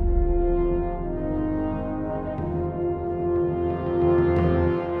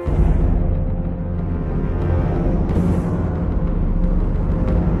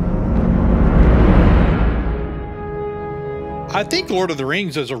 I think Lord of the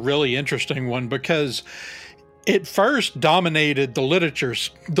Rings is a really interesting one because it first dominated the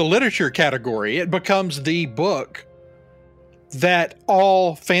literature category. It becomes the book that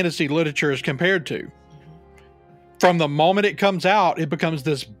all fantasy literature is compared to. From the moment it comes out, it becomes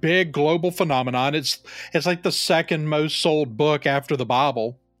this big global phenomenon. It's like the second most sold book after the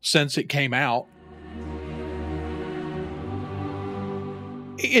Bible since it came out.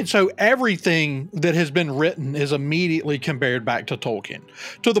 And so everything that has been written is immediately compared back to Tolkien,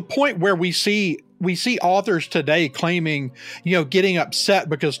 to the point where we see authors today claiming, getting upset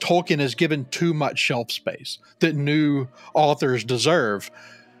because Tolkien has given too much shelf space that new authors deserve.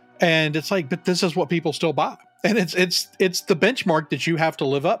 And it's like, but this is what people still buy. And it's the benchmark that you have to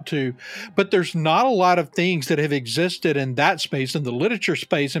live up to. But there's not a lot of things that have existed in that space, in the literature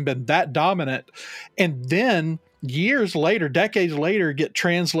space, and been that dominant. And then years later, decades later, get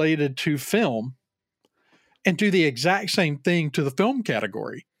translated to film and do the exact same thing to the film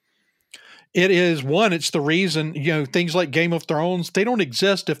category. It's the reason, things like Game of Thrones, they don't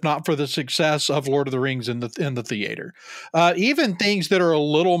exist if not for the success of Lord of the Rings in the theater. Even things that are a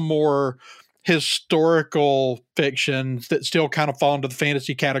little more historical fiction that still kind of fall into the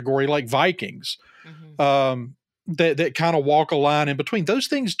fantasy category, like Vikings, that kind of walk a line in between. Those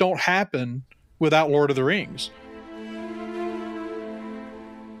things don't happen without Lord of the Rings.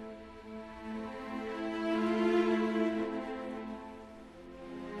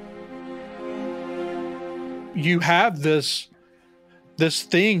 You have this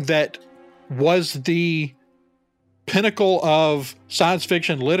thing that was the pinnacle of science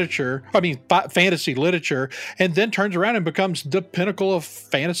fiction literature, fantasy literature, and then turns around and becomes the pinnacle of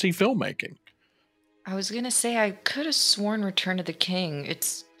fantasy filmmaking. I was going to say, I could have sworn Return of the King,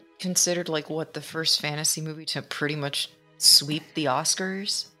 it's considered the first fantasy movie to pretty much sweep the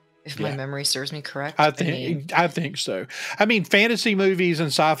Oscars, if my memory serves me correct. I think so. Fantasy movies and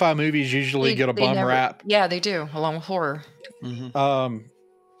sci-fi movies usually get a bum rap. Yeah, they do, along with horror. Mm-hmm.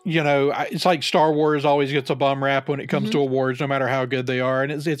 It's like Star Wars always gets a bum rap when it comes to awards, no matter how good they are.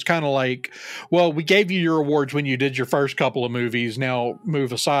 And it's kind of like, well, we gave you your awards when you did your first couple of movies. Now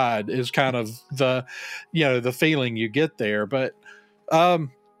move aside is kind of the feeling you get there. But,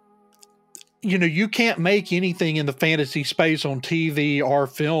 you can't make anything in the fantasy space on TV or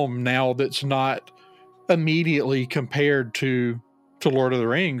film now that's not immediately compared to Lord of the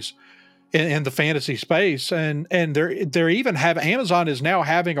Rings in the fantasy space. And they're even Amazon is now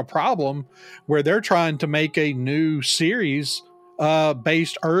having a problem where they're trying to make a new series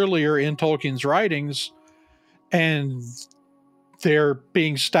based earlier in Tolkien's writings, and they're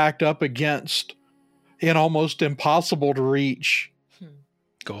being stacked up against an almost impossible to reach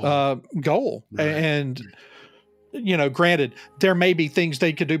goal. Right. And granted, there may be things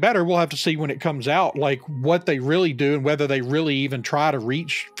they could do better. We'll have to see when it comes out, like what they really do and whether they really even try to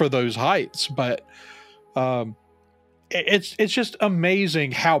reach for those heights. But it's just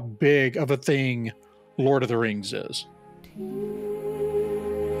amazing how big of a thing Lord of the Rings is.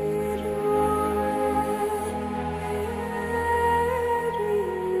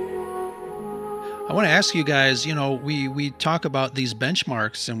 I want to ask you guys, we talk about these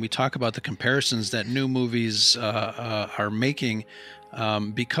benchmarks and we talk about the comparisons that new movies are making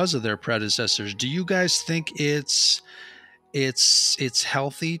because of their predecessors. Do you guys think it's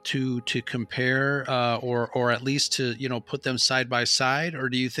healthy to compare or at least to put them side by side, or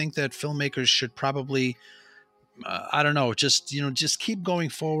do you think that filmmakers should probably just keep going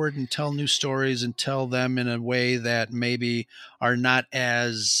forward and tell new stories and tell them in a way that maybe are not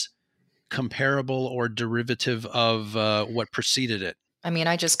as comparable or derivative of what preceded it?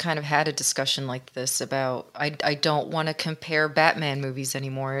 I just kind of had a discussion like this about I don't want to compare Batman movies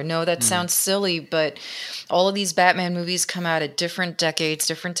anymore. I know that sounds silly, but all of these Batman movies come out at different decades,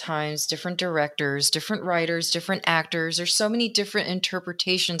 different times, different directors, different writers, different actors. There's so many different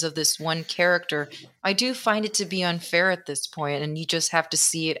interpretations of this one character. I do find it to be unfair at this point, and you just have to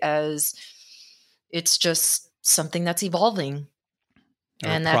see it as it's just something that's evolving.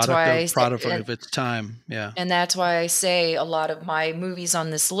 And that's why product of its time. Yeah. And that's why I say a lot of my movies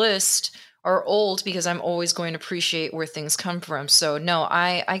on this list are old, because I'm always going to appreciate where things come from. So no,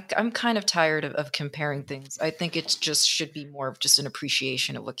 I'm kind of tired of comparing things. I think it just should be more of just an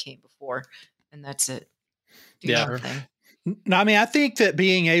appreciation of what came before, and that's it. Yeah. No, I mean, I think that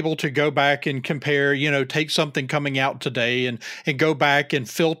being able to go back and compare, take something coming out today and go back and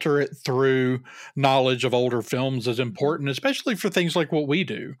filter it through knowledge of older films is important, especially for things like what we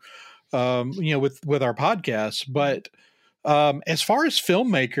do, with our podcasts. But as far as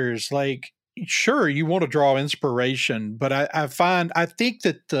filmmakers, like, sure, you want to draw inspiration, but I think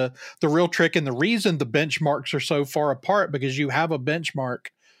that the real trick and the reason the benchmarks are so far apart, because you have a benchmark,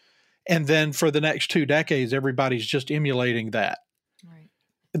 and then for the next 2 decades, everybody's just emulating that. Right.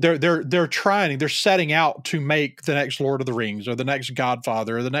 They're setting out to make the next Lord of the Rings or the next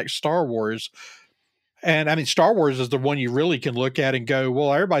Godfather or the next Star Wars. And I mean, Star Wars is the one you really can look at and go,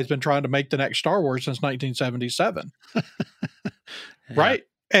 well, everybody's been trying to make the next Star Wars since 1977. Yeah. Right.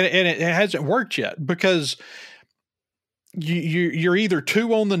 And it hasn't worked yet, because you're either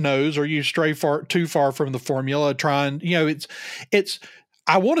too on the nose or you stray too far from the formula, trying,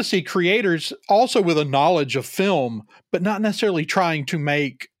 I want to see creators also with a knowledge of film, but not necessarily trying to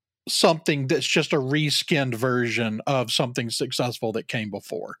make something that's just a reskinned version of something successful that came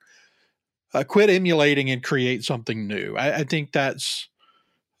before. Quit emulating and create something new. I think that's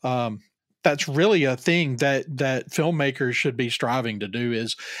really a thing that filmmakers should be striving to do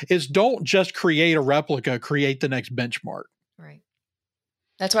is don't just create a replica, create the next benchmark. Right.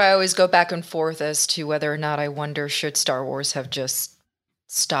 That's why I always go back and forth as to whether or not I wonder, should Star Wars have just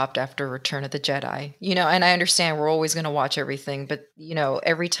stopped after Return of the Jedi? And I understand we're always going to watch everything, but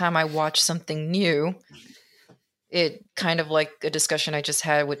every time I watch something new, it kind of like a discussion I just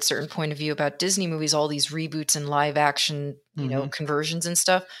had with certain point of view about Disney movies, all these reboots and live action, conversions and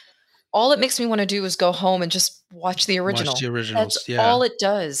stuff. All it makes me want to do is go home and just watch the original. Watch the originals. That's all it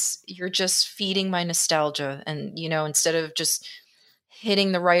does. You're just feeding my nostalgia. And, instead of just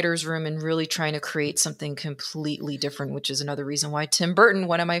hitting the writer's room and really trying to create something completely different, which is another reason why Tim Burton,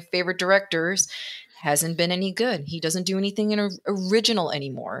 one of my favorite directors, hasn't been any good. He doesn't do anything original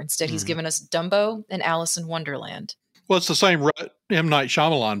anymore. Instead, he's given us Dumbo and Alice in Wonderland. Well, it's the same rut M. Night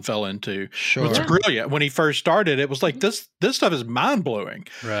Shyamalan fell into. Sure. It's brilliant. When he first started, it was like, this stuff is mind-blowing.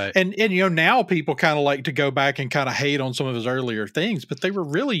 Right. And now people kind of like to go back and kind of hate on some of his earlier things, but they were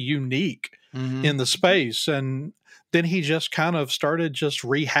really unique in the space. And then he just kind of started just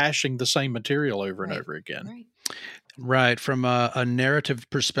rehashing the same material over and over again. Right. From a narrative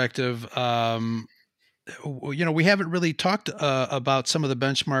perspective, we haven't really talked about some of the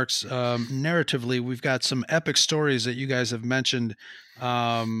benchmarks narratively. We've got some epic stories that you guys have mentioned.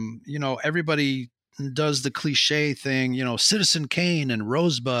 Everybody does the cliche thing, Citizen Kane and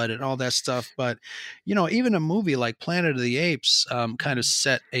Rosebud and all that stuff. But, even a movie like Planet of the Apes kind of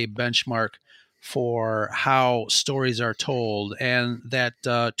set a benchmark for how stories are told, and that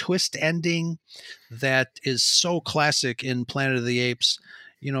twist ending that is so classic in Planet of the Apes.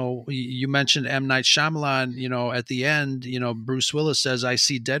 You mentioned M. Night Shyamalan, at the end, Bruce Willis says, "I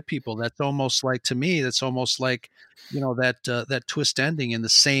see dead people." That's almost like, to me, that twist ending in the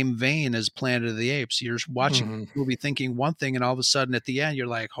same vein as Planet of the Apes. You're watching the movie thinking one thing, and all of a sudden at the end, you're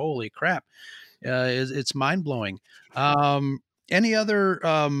like, holy crap. It's mind blowing. Any other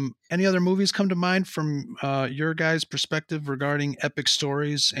movies come to mind from your guys' perspective regarding epic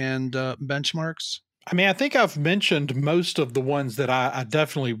stories and benchmarks? I mean, I think I've mentioned most of the ones that I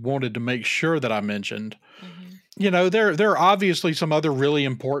definitely wanted to make sure that I mentioned. There are obviously some other really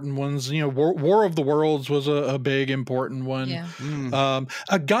important ones. War of the Worlds was a big important one. Yeah.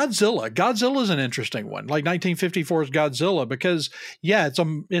 Godzilla is an interesting one, like 1954's Godzilla, because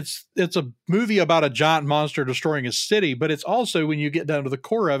it's a movie about a giant monster destroying a city, but it's also, when you get down to the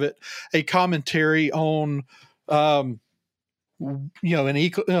core of it, a commentary on on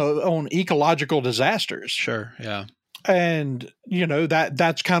ecological disasters. Sure. Yeah. And,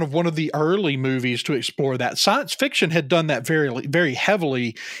 that's kind of one of the early movies to explore that. Science fiction had done that very, very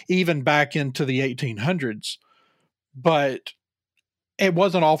heavily, even back into the 1800s, but it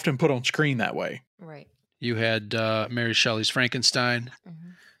wasn't often put on screen that way. Right. You had Mary Shelley's Frankenstein,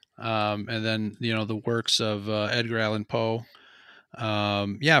 and then, the works of Edgar Allan Poe.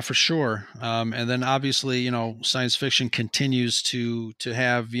 For sure. And then obviously, science fiction continues to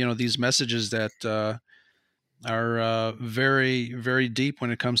have, these messages that are very, very deep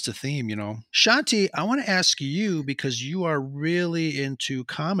when it comes to theme. Shanti, I want to ask you, because you are really into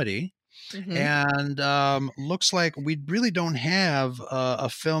comedy. And looks like we really don't have a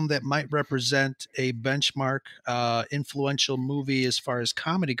film that might represent a benchmark influential movie as far as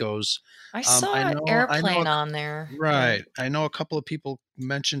comedy goes. I saw Airplane on there. Right. I know a couple of people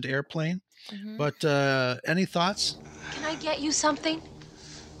mentioned Airplane, but any thoughts? Can I get you something?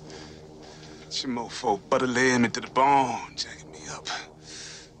 It's your mofo butter laying me to the bone, jacking me up.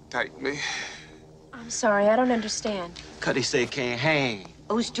 Tight me. I'm sorry, I don't understand. Cuddy say can't hang.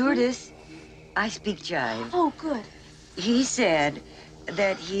 Oh, stewardess, I speak jive. Oh, good. He said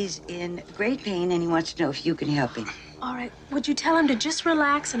that he's in great pain and he wants to know if you can help him. All right, would you tell him to just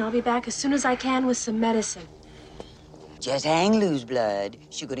relax and I'll be back as soon as I can with some medicine. Just hang loose, blood.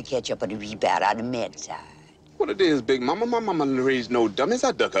 She's gonna catch up on the rebound on the med side. What it is, Big Mama? My mama raised no dummies.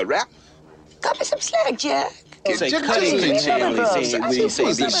 I duck a rap. Cut me some slack, Jack. Say Cuddy can hang. We say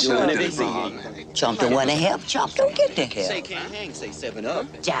be doing it. Chump don't want to help. Chump don't get the help. Say can't hang. Say 7-Up.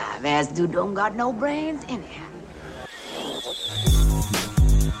 Jive ass dude don't got no brains anyhow.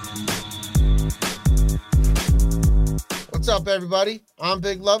 What's up, everybody? I'm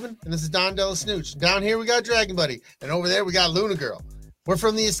Big Lovin', and this is Don Della Snooch. Down here, we got Dragon Buddy, and over there, we got Luna Girl. We're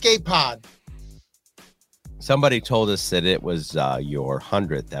from the Escape Pod. Somebody told us that it was your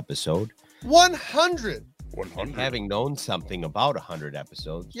 100th episode. 100! 100. Having known something about 100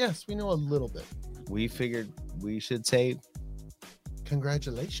 episodes, Yes, we know a little bit. we figured we should say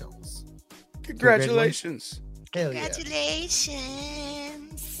Congratulations. Congratulations. Hell yeah.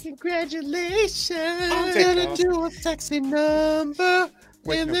 Congratulations. Congratulations. I'll I'm take gonna off. do a sexy number.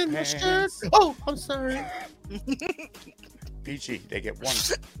 With And your then the pants. shirt. Oh, I'm sorry. PG, they get one.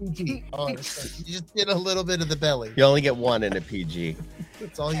 Oh, that's right. You just did a little bit of the belly. you only get one in a PG.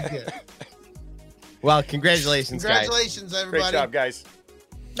 That's all you get. Well, congratulations, guys. Congratulations, everybody. Great job, guys.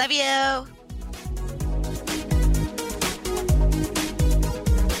 Love you.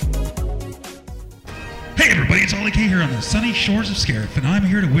 Hey everybody, it's Ollie K here on the sunny shores of Scarif, and I'm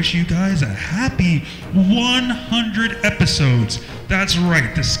here to wish you guys a happy 100 episodes. That's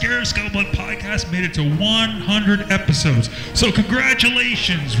right, the Scarif Scuttlebutt podcast made it to 100 episodes. So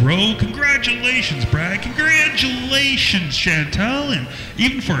congratulations, Ro, congratulations, Brad, congratulations, Chantel, and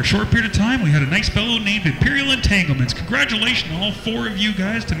even for a short period of time, we had a nice fellow named Imperial Entanglements. Congratulations to all four of you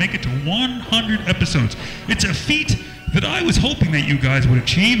guys to make it to 100 episodes. It's a feat that I was hoping that you guys would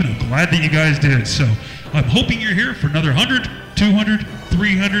achieve, and I'm glad that you guys did. So I'm hoping you're here for another 100, 200,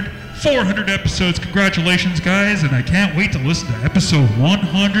 300, 400 episodes. Congratulations, guys, and I can't wait to listen to episode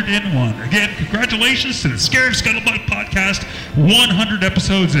 101. Again, congratulations to the Scarif Scuttlebutt podcast, 100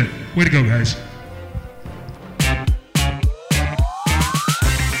 episodes in. Way to go, guys.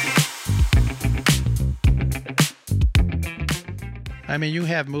 I mean, you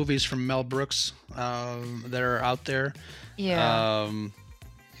have movies from Mel Brooks that are out there. Yeah.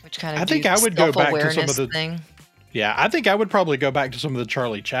 Which kind of I think I would go back to some of the thing. Yeah, I think I would probably go back to some of the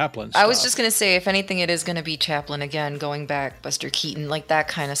Charlie Chaplin stuff. I was just gonna say, if anything, it is gonna be Chaplin again, going back, Buster Keaton, like that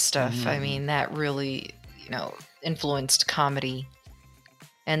kind of stuff. I mean, that really, influenced comedy.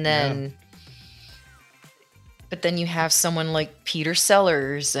 And then, but then you have someone like Peter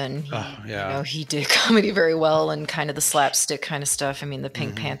Sellers, and he did comedy very well, and kind of the slapstick kind of stuff. I mean, the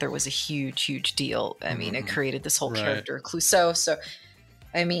Pink Panther was a huge, huge deal. I mean, it created this whole character, Clouseau. So,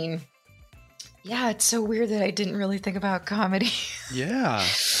 I mean, yeah, it's so weird that I didn't really think about comedy. Yeah.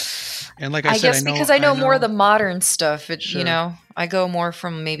 And like I said, guess because I know more of the modern stuff. I go more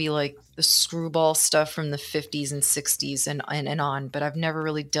from maybe like the screwball stuff from the 50s and 60s and on, but I've never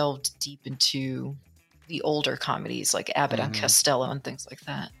really delved deep into the older comedies like Abbott and Costello and things like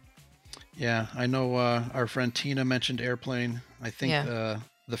that. Yeah, I know our friend Tina mentioned Airplane. I think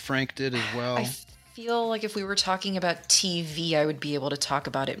the Frank did as well. I feel like if we were talking about TV, I would be able to talk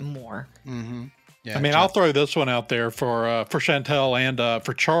about it more. Yeah, I mean, I'll throw this one out there for Chantel and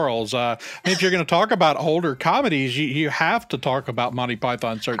for Charles. If you're going to talk about older comedies, you have to talk about Monty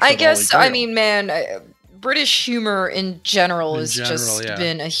Python Search for the Holy Grail. I mean, man, British humor in general has just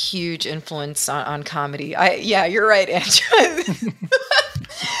been a huge influence on comedy. You're right, Andrew.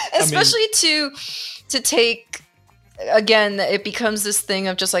 Especially to take, again, it becomes this thing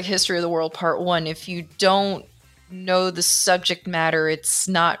of just like History of the World Part 1. If you don't know the subject matter, it's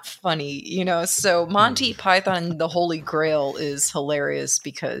not funny, So Monty Python and the Holy Grail is hilarious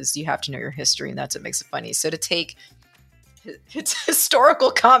because you have to know your history, and that's what makes it funny. So to take it's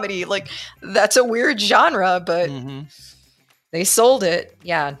historical comedy, like that's a weird genre, but they sold it.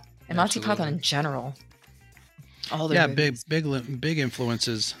 Yeah. And Monty Python in general. All their movies. big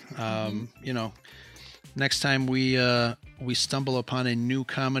influences. Next time we stumble upon a new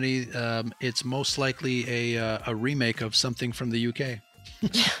comedy, it's most likely a remake of something from the UK.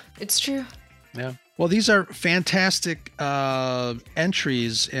 It's true. Yeah. Well, these are fantastic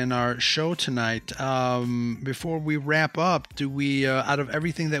entries in our show tonight. Before we wrap up, do we, out of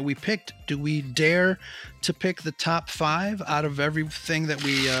everything that we picked, do we dare to pick the top 5 out of everything that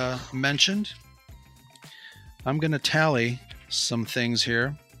we mentioned? I'm going to tally some things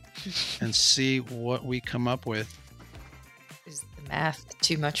here and see what we come up with. Is the math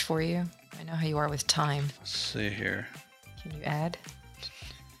too much for you? I know how you are with time. Let's see here. Can you add?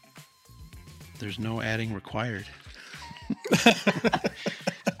 There's no adding required.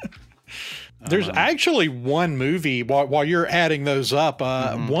 There's actually one movie, while you're adding those up,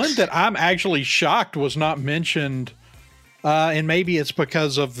 one that I'm actually shocked was not mentioned, and maybe it's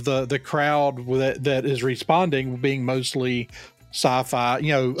because of the crowd that is responding being mostly sci-fi,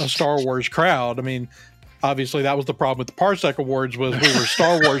 a Star Wars crowd. I mean, obviously that was the problem with the Parsec Awards, was we were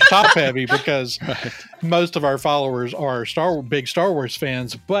Star Wars top heavy because most of our followers are big Star Wars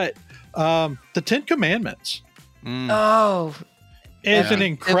fans, but the 10 Commandments. Oh, it's an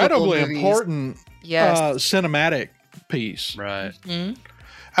incredibly important cinematic piece. Right. Mm-hmm.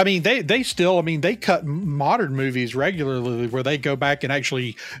 I mean, they still, they cut modern movies regularly where they go back and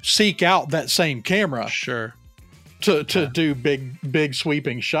actually seek out that same camera. Sure. To do big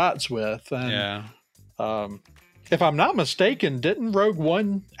sweeping shots with. And, if I'm not mistaken, didn't Rogue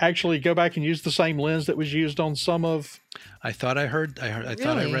One actually go back and use the same lens that was used on some of? I thought I read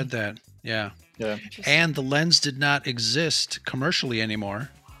that. Yeah. And the lens did not exist commercially anymore.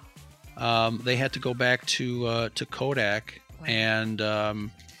 They had to go back to Kodak and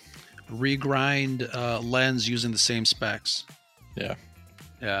regrind lens using the same specs. Yeah.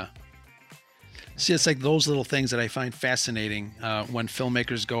 Yeah. See, it's like those little things that I find fascinating when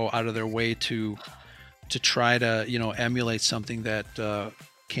filmmakers go out of their way to try to, emulate something that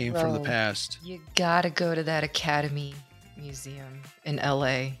came from the past. You gotta go to that Academy Museum in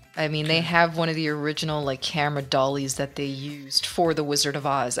LA. I mean, they have one of the original camera dollies that they used for The Wizard of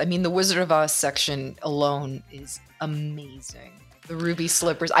Oz. I mean, the Wizard of Oz section alone is amazing. The ruby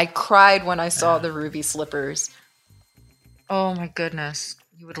slippers. I cried when I saw the ruby slippers. Oh my goodness.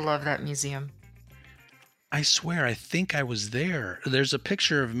 You would love that museum. I swear, I think I was there. There's a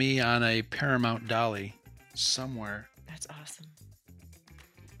picture of me on a Paramount dolly somewhere. That's awesome.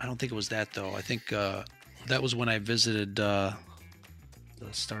 I don't think it was that, though. I think that was when I visited the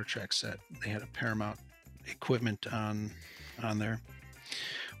Star Trek set. They had a Paramount equipment on there.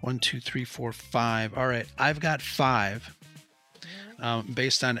 1, 2, 3, 4, 5. All right, I've got 5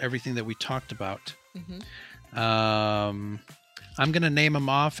 based on everything that we talked about. Mm-hmm. I'm going to name them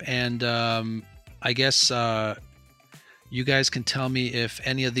off, and I guess you guys can tell me if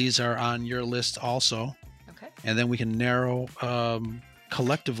any of these are on your list also. Okay. And then we can narrow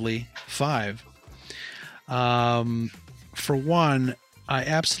collectively 5. For one, I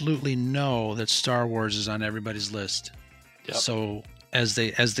absolutely know that Star Wars is on everybody's list. Yep. So as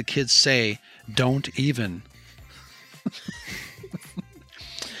the kids say, don't even.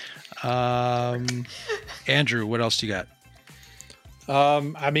 Andrew, what else do you got?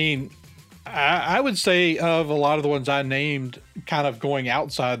 I would say of a lot of the ones I named, kind of going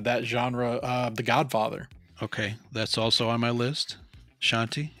outside that genre, The Godfather. Okay, that's also on my list.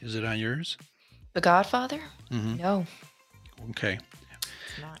 Shanti, is it on yours? The Godfather? Mm-hmm. No. Okay.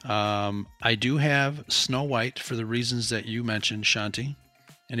 I do have Snow White for the reasons that you mentioned, Shanti.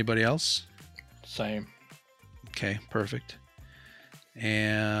 Anybody else? Same. Okay, perfect.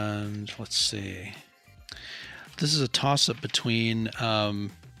 And let's see. This is a toss-up between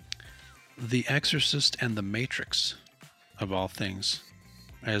The Exorcist and The Matrix, of all things,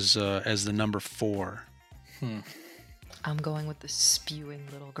 as the number 4. I'm going with the spewing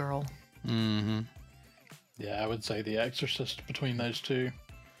little girl. Mm-hmm. Yeah, I would say The Exorcist between those two.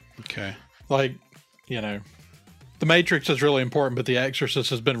 Okay. The Matrix is really important, but The Exorcist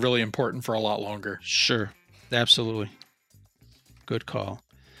has been really important for a lot longer. Sure. Absolutely. Good call.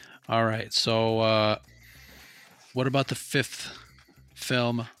 All right. So what about the 5th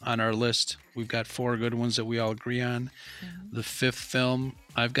film on our list? We've got 4 good ones that we all agree on. Mm-hmm. The 5th film,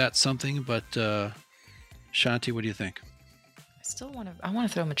 I've got something, but Shanti, what do you think? I want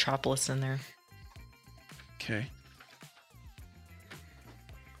to throw Metropolis in there. Okay.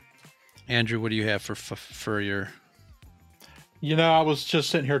 Andrew, what do you have for your... I was just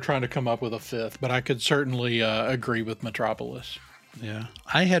sitting here trying to come up with a 5th, but I could certainly agree with Metropolis. Yeah.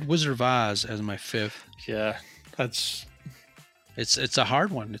 I had Wizard of Oz as my 5th. Yeah. It's a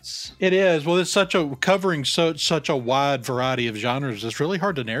hard one. It is. Well, it's covering such a wide variety of genres. It's really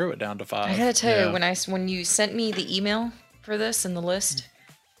hard to narrow it down to 5. I gotta tell you, when you sent me the email for this and the list,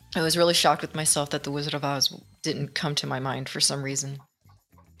 I was really shocked with myself that The Wizard of Oz didn't come to my mind for some reason.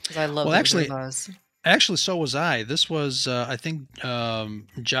 Because I love The Wizard of Oz. Actually, so was I. This was, I think,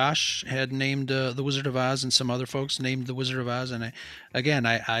 Josh had named The Wizard of Oz, and some other folks named The Wizard of Oz, and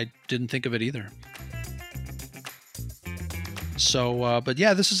I didn't think of it either. So, but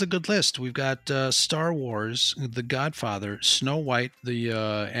yeah, this is a good list. We've got Star Wars, The Godfather, Snow White, the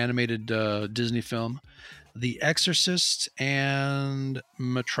animated Disney film, The Exorcist, and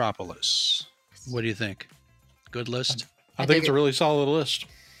Metropolis. What do you think? Good list? I think it's a really solid list.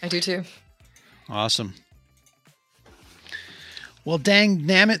 I do too. Awesome. Well, dang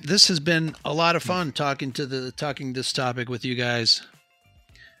it, this has been a lot of fun talking this topic with you guys.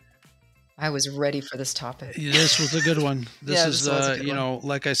 I was ready for this topic. This was a good one. This is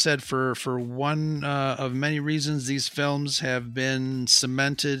like I said, for one of many reasons, these films have been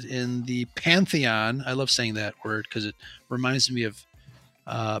cemented in the pantheon. I love saying that word because it reminds me of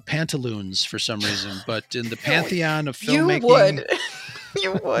pantaloons for some reason, but in the pantheon of filmmaking.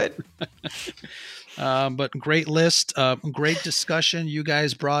 You would. But great list, great discussion. You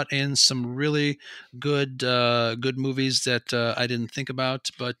guys brought in some really good movies that I didn't think about,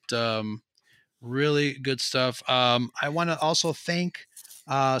 but really good stuff. I want to also thank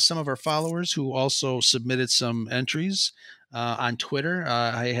some of our followers who also submitted some entries on Twitter.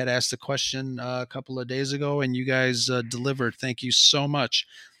 I had asked a question a couple of days ago, and you guys delivered. Thank you so much.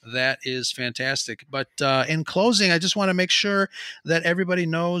 That is fantastic. But in closing, I just want to make sure that everybody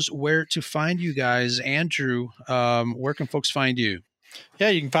knows where to find you guys. Andrew, where can folks find you? Yeah,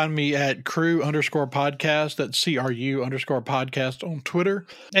 you can find me at crew_podcast. That's CRU_podcast on Twitter.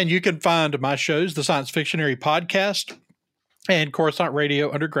 And you can find my shows, the Science Fictionary Podcast and Coruscant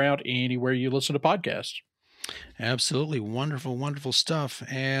Radio Underground, anywhere you listen to podcasts. Absolutely. Wonderful, wonderful stuff.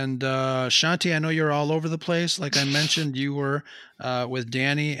 And Shanti, I know you're all over the place. Like I mentioned, you were with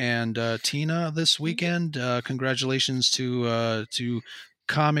Danny and Tina this weekend. Congratulations to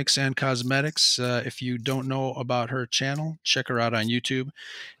Comics and Cosmetics. If you don't know about her channel, check her out on YouTube.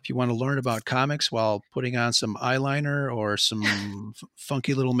 If you want to learn about comics while putting on some eyeliner or some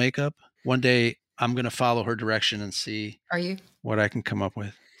funky little makeup, one day I'm going to follow her direction and see what I can come up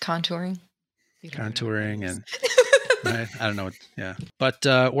with. Contouring and I don't know. Yeah. But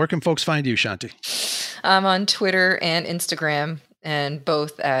where can folks find you, Shanti? I'm on Twitter and Instagram, and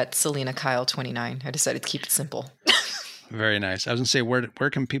both at Selena Kyle 29. I decided to keep it simple. Very nice. I was going to say,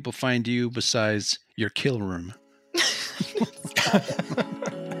 where can people find you besides your kill room?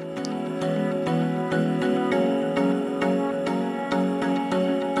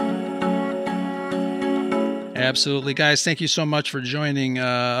 Absolutely. Guys, thank you so much for joining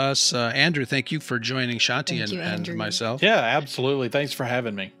us. Andrew, thank you for joining Shanti and myself. Yeah, absolutely. Thanks for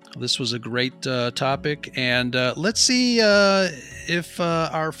having me. This was a great topic. And let's see if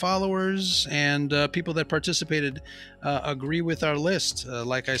our followers and people that participated agree with our list.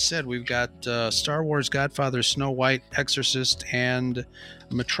 Like I said, we've got Star Wars, Godfather, Snow White, Exorcist, and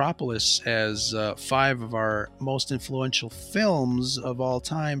Metropolis as 5 of our most influential films of all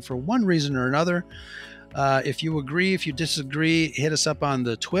time for one reason or another. If you agree, if you disagree, hit us up on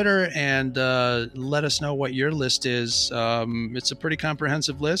the Twitter and let us know what your list is. It's a pretty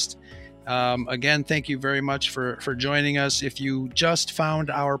comprehensive list. Again, thank you very much for joining us. If you just found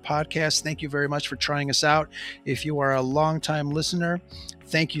our podcast, thank you very much for trying us out. If you are a longtime listener,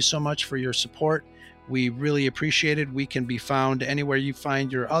 thank you so much for your support. We really appreciate it. We can be found anywhere you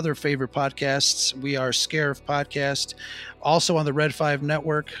find your other favorite podcasts. We are Scarif Podcast, also on the Red 5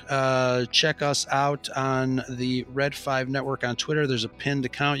 Network. Check us out on the Red 5 Network on Twitter. There's a pinned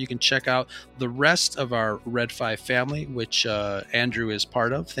account. You can check out the rest of our Red 5 family, which Andrew is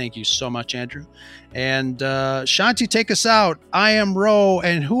part of. Thank you so much, Andrew. And Shanti, take us out. I am Ro,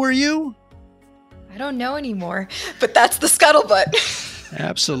 and who are you? I don't know anymore, but that's the Scuttlebutt.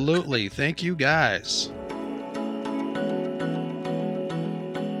 Absolutely. Thank you, guys.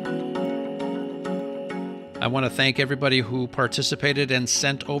 I want to thank everybody who participated and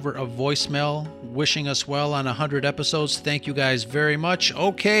sent over a voicemail wishing us well on 100 episodes. Thank you guys very much.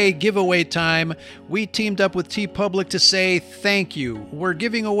 Okay, giveaway time. We teamed up with TeePublic to say thank you. We're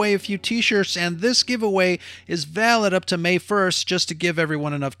giving away a few t-shirts, and this giveaway is valid up to May 1st, just to give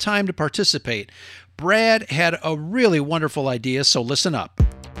everyone enough time to participate. Brad had a really wonderful idea, so listen up.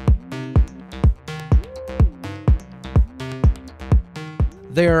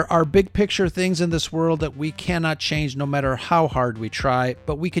 There are big picture things in this world that we cannot change no matter how hard we try,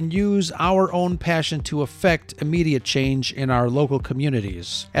 but we can use our own passion to affect immediate change in our local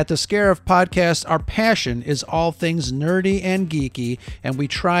communities. At the Scarif Podcast, our passion is all things nerdy and geeky, and we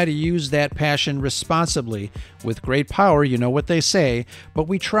try to use that passion responsibly. With great power, you know what they say, but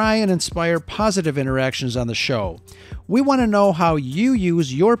we try and inspire positive interactions on the show. We want to know how you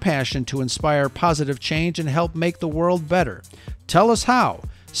use your passion to inspire positive change and help make the world better. Tell us how.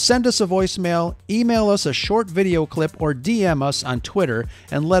 Send us a voicemail, email us a short video clip, or DM us on Twitter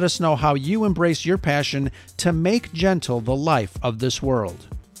and let us know how you embrace your passion to make gentle the life of this world.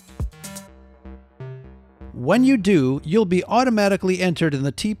 When you do, you'll be automatically entered in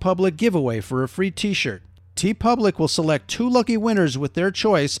the TeePublic giveaway for a free t-shirt. TeePublic will select 2 lucky winners with their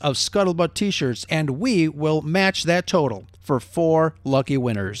choice of Scuttlebutt t-shirts, and we will match that total for 4 lucky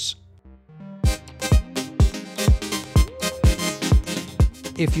winners.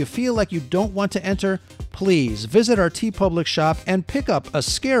 If you feel like you don't want to enter, please visit our TeePublic shop and pick up a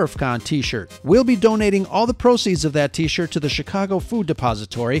ScarifCon t-shirt. We'll be donating all the proceeds of that t-shirt to the Chicago Food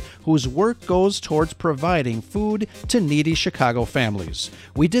Depository, whose work goes towards providing food to needy Chicago families.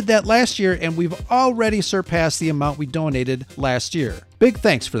 We did that last year, and we've already surpassed the amount we donated last year. Big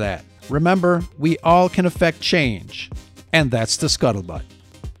thanks for that. Remember, we all can affect change, and that's the Scuttlebutt.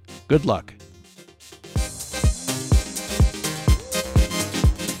 Good luck.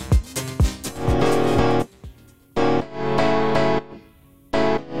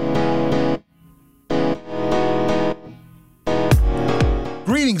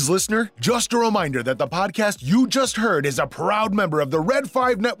 Greetings, listener. Just a reminder that the podcast you just heard is a proud member of the Red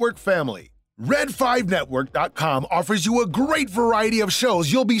 5 Network family. Red5Network.com offers you a great variety of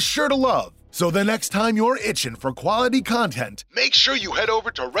shows you'll be sure to love. So the next time you're itching for quality content, make sure you head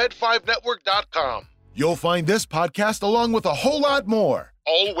over to Red5Network.com. You'll find this podcast along with a whole lot more.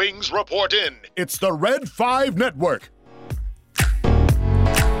 All wings report in. It's the Red 5 Network.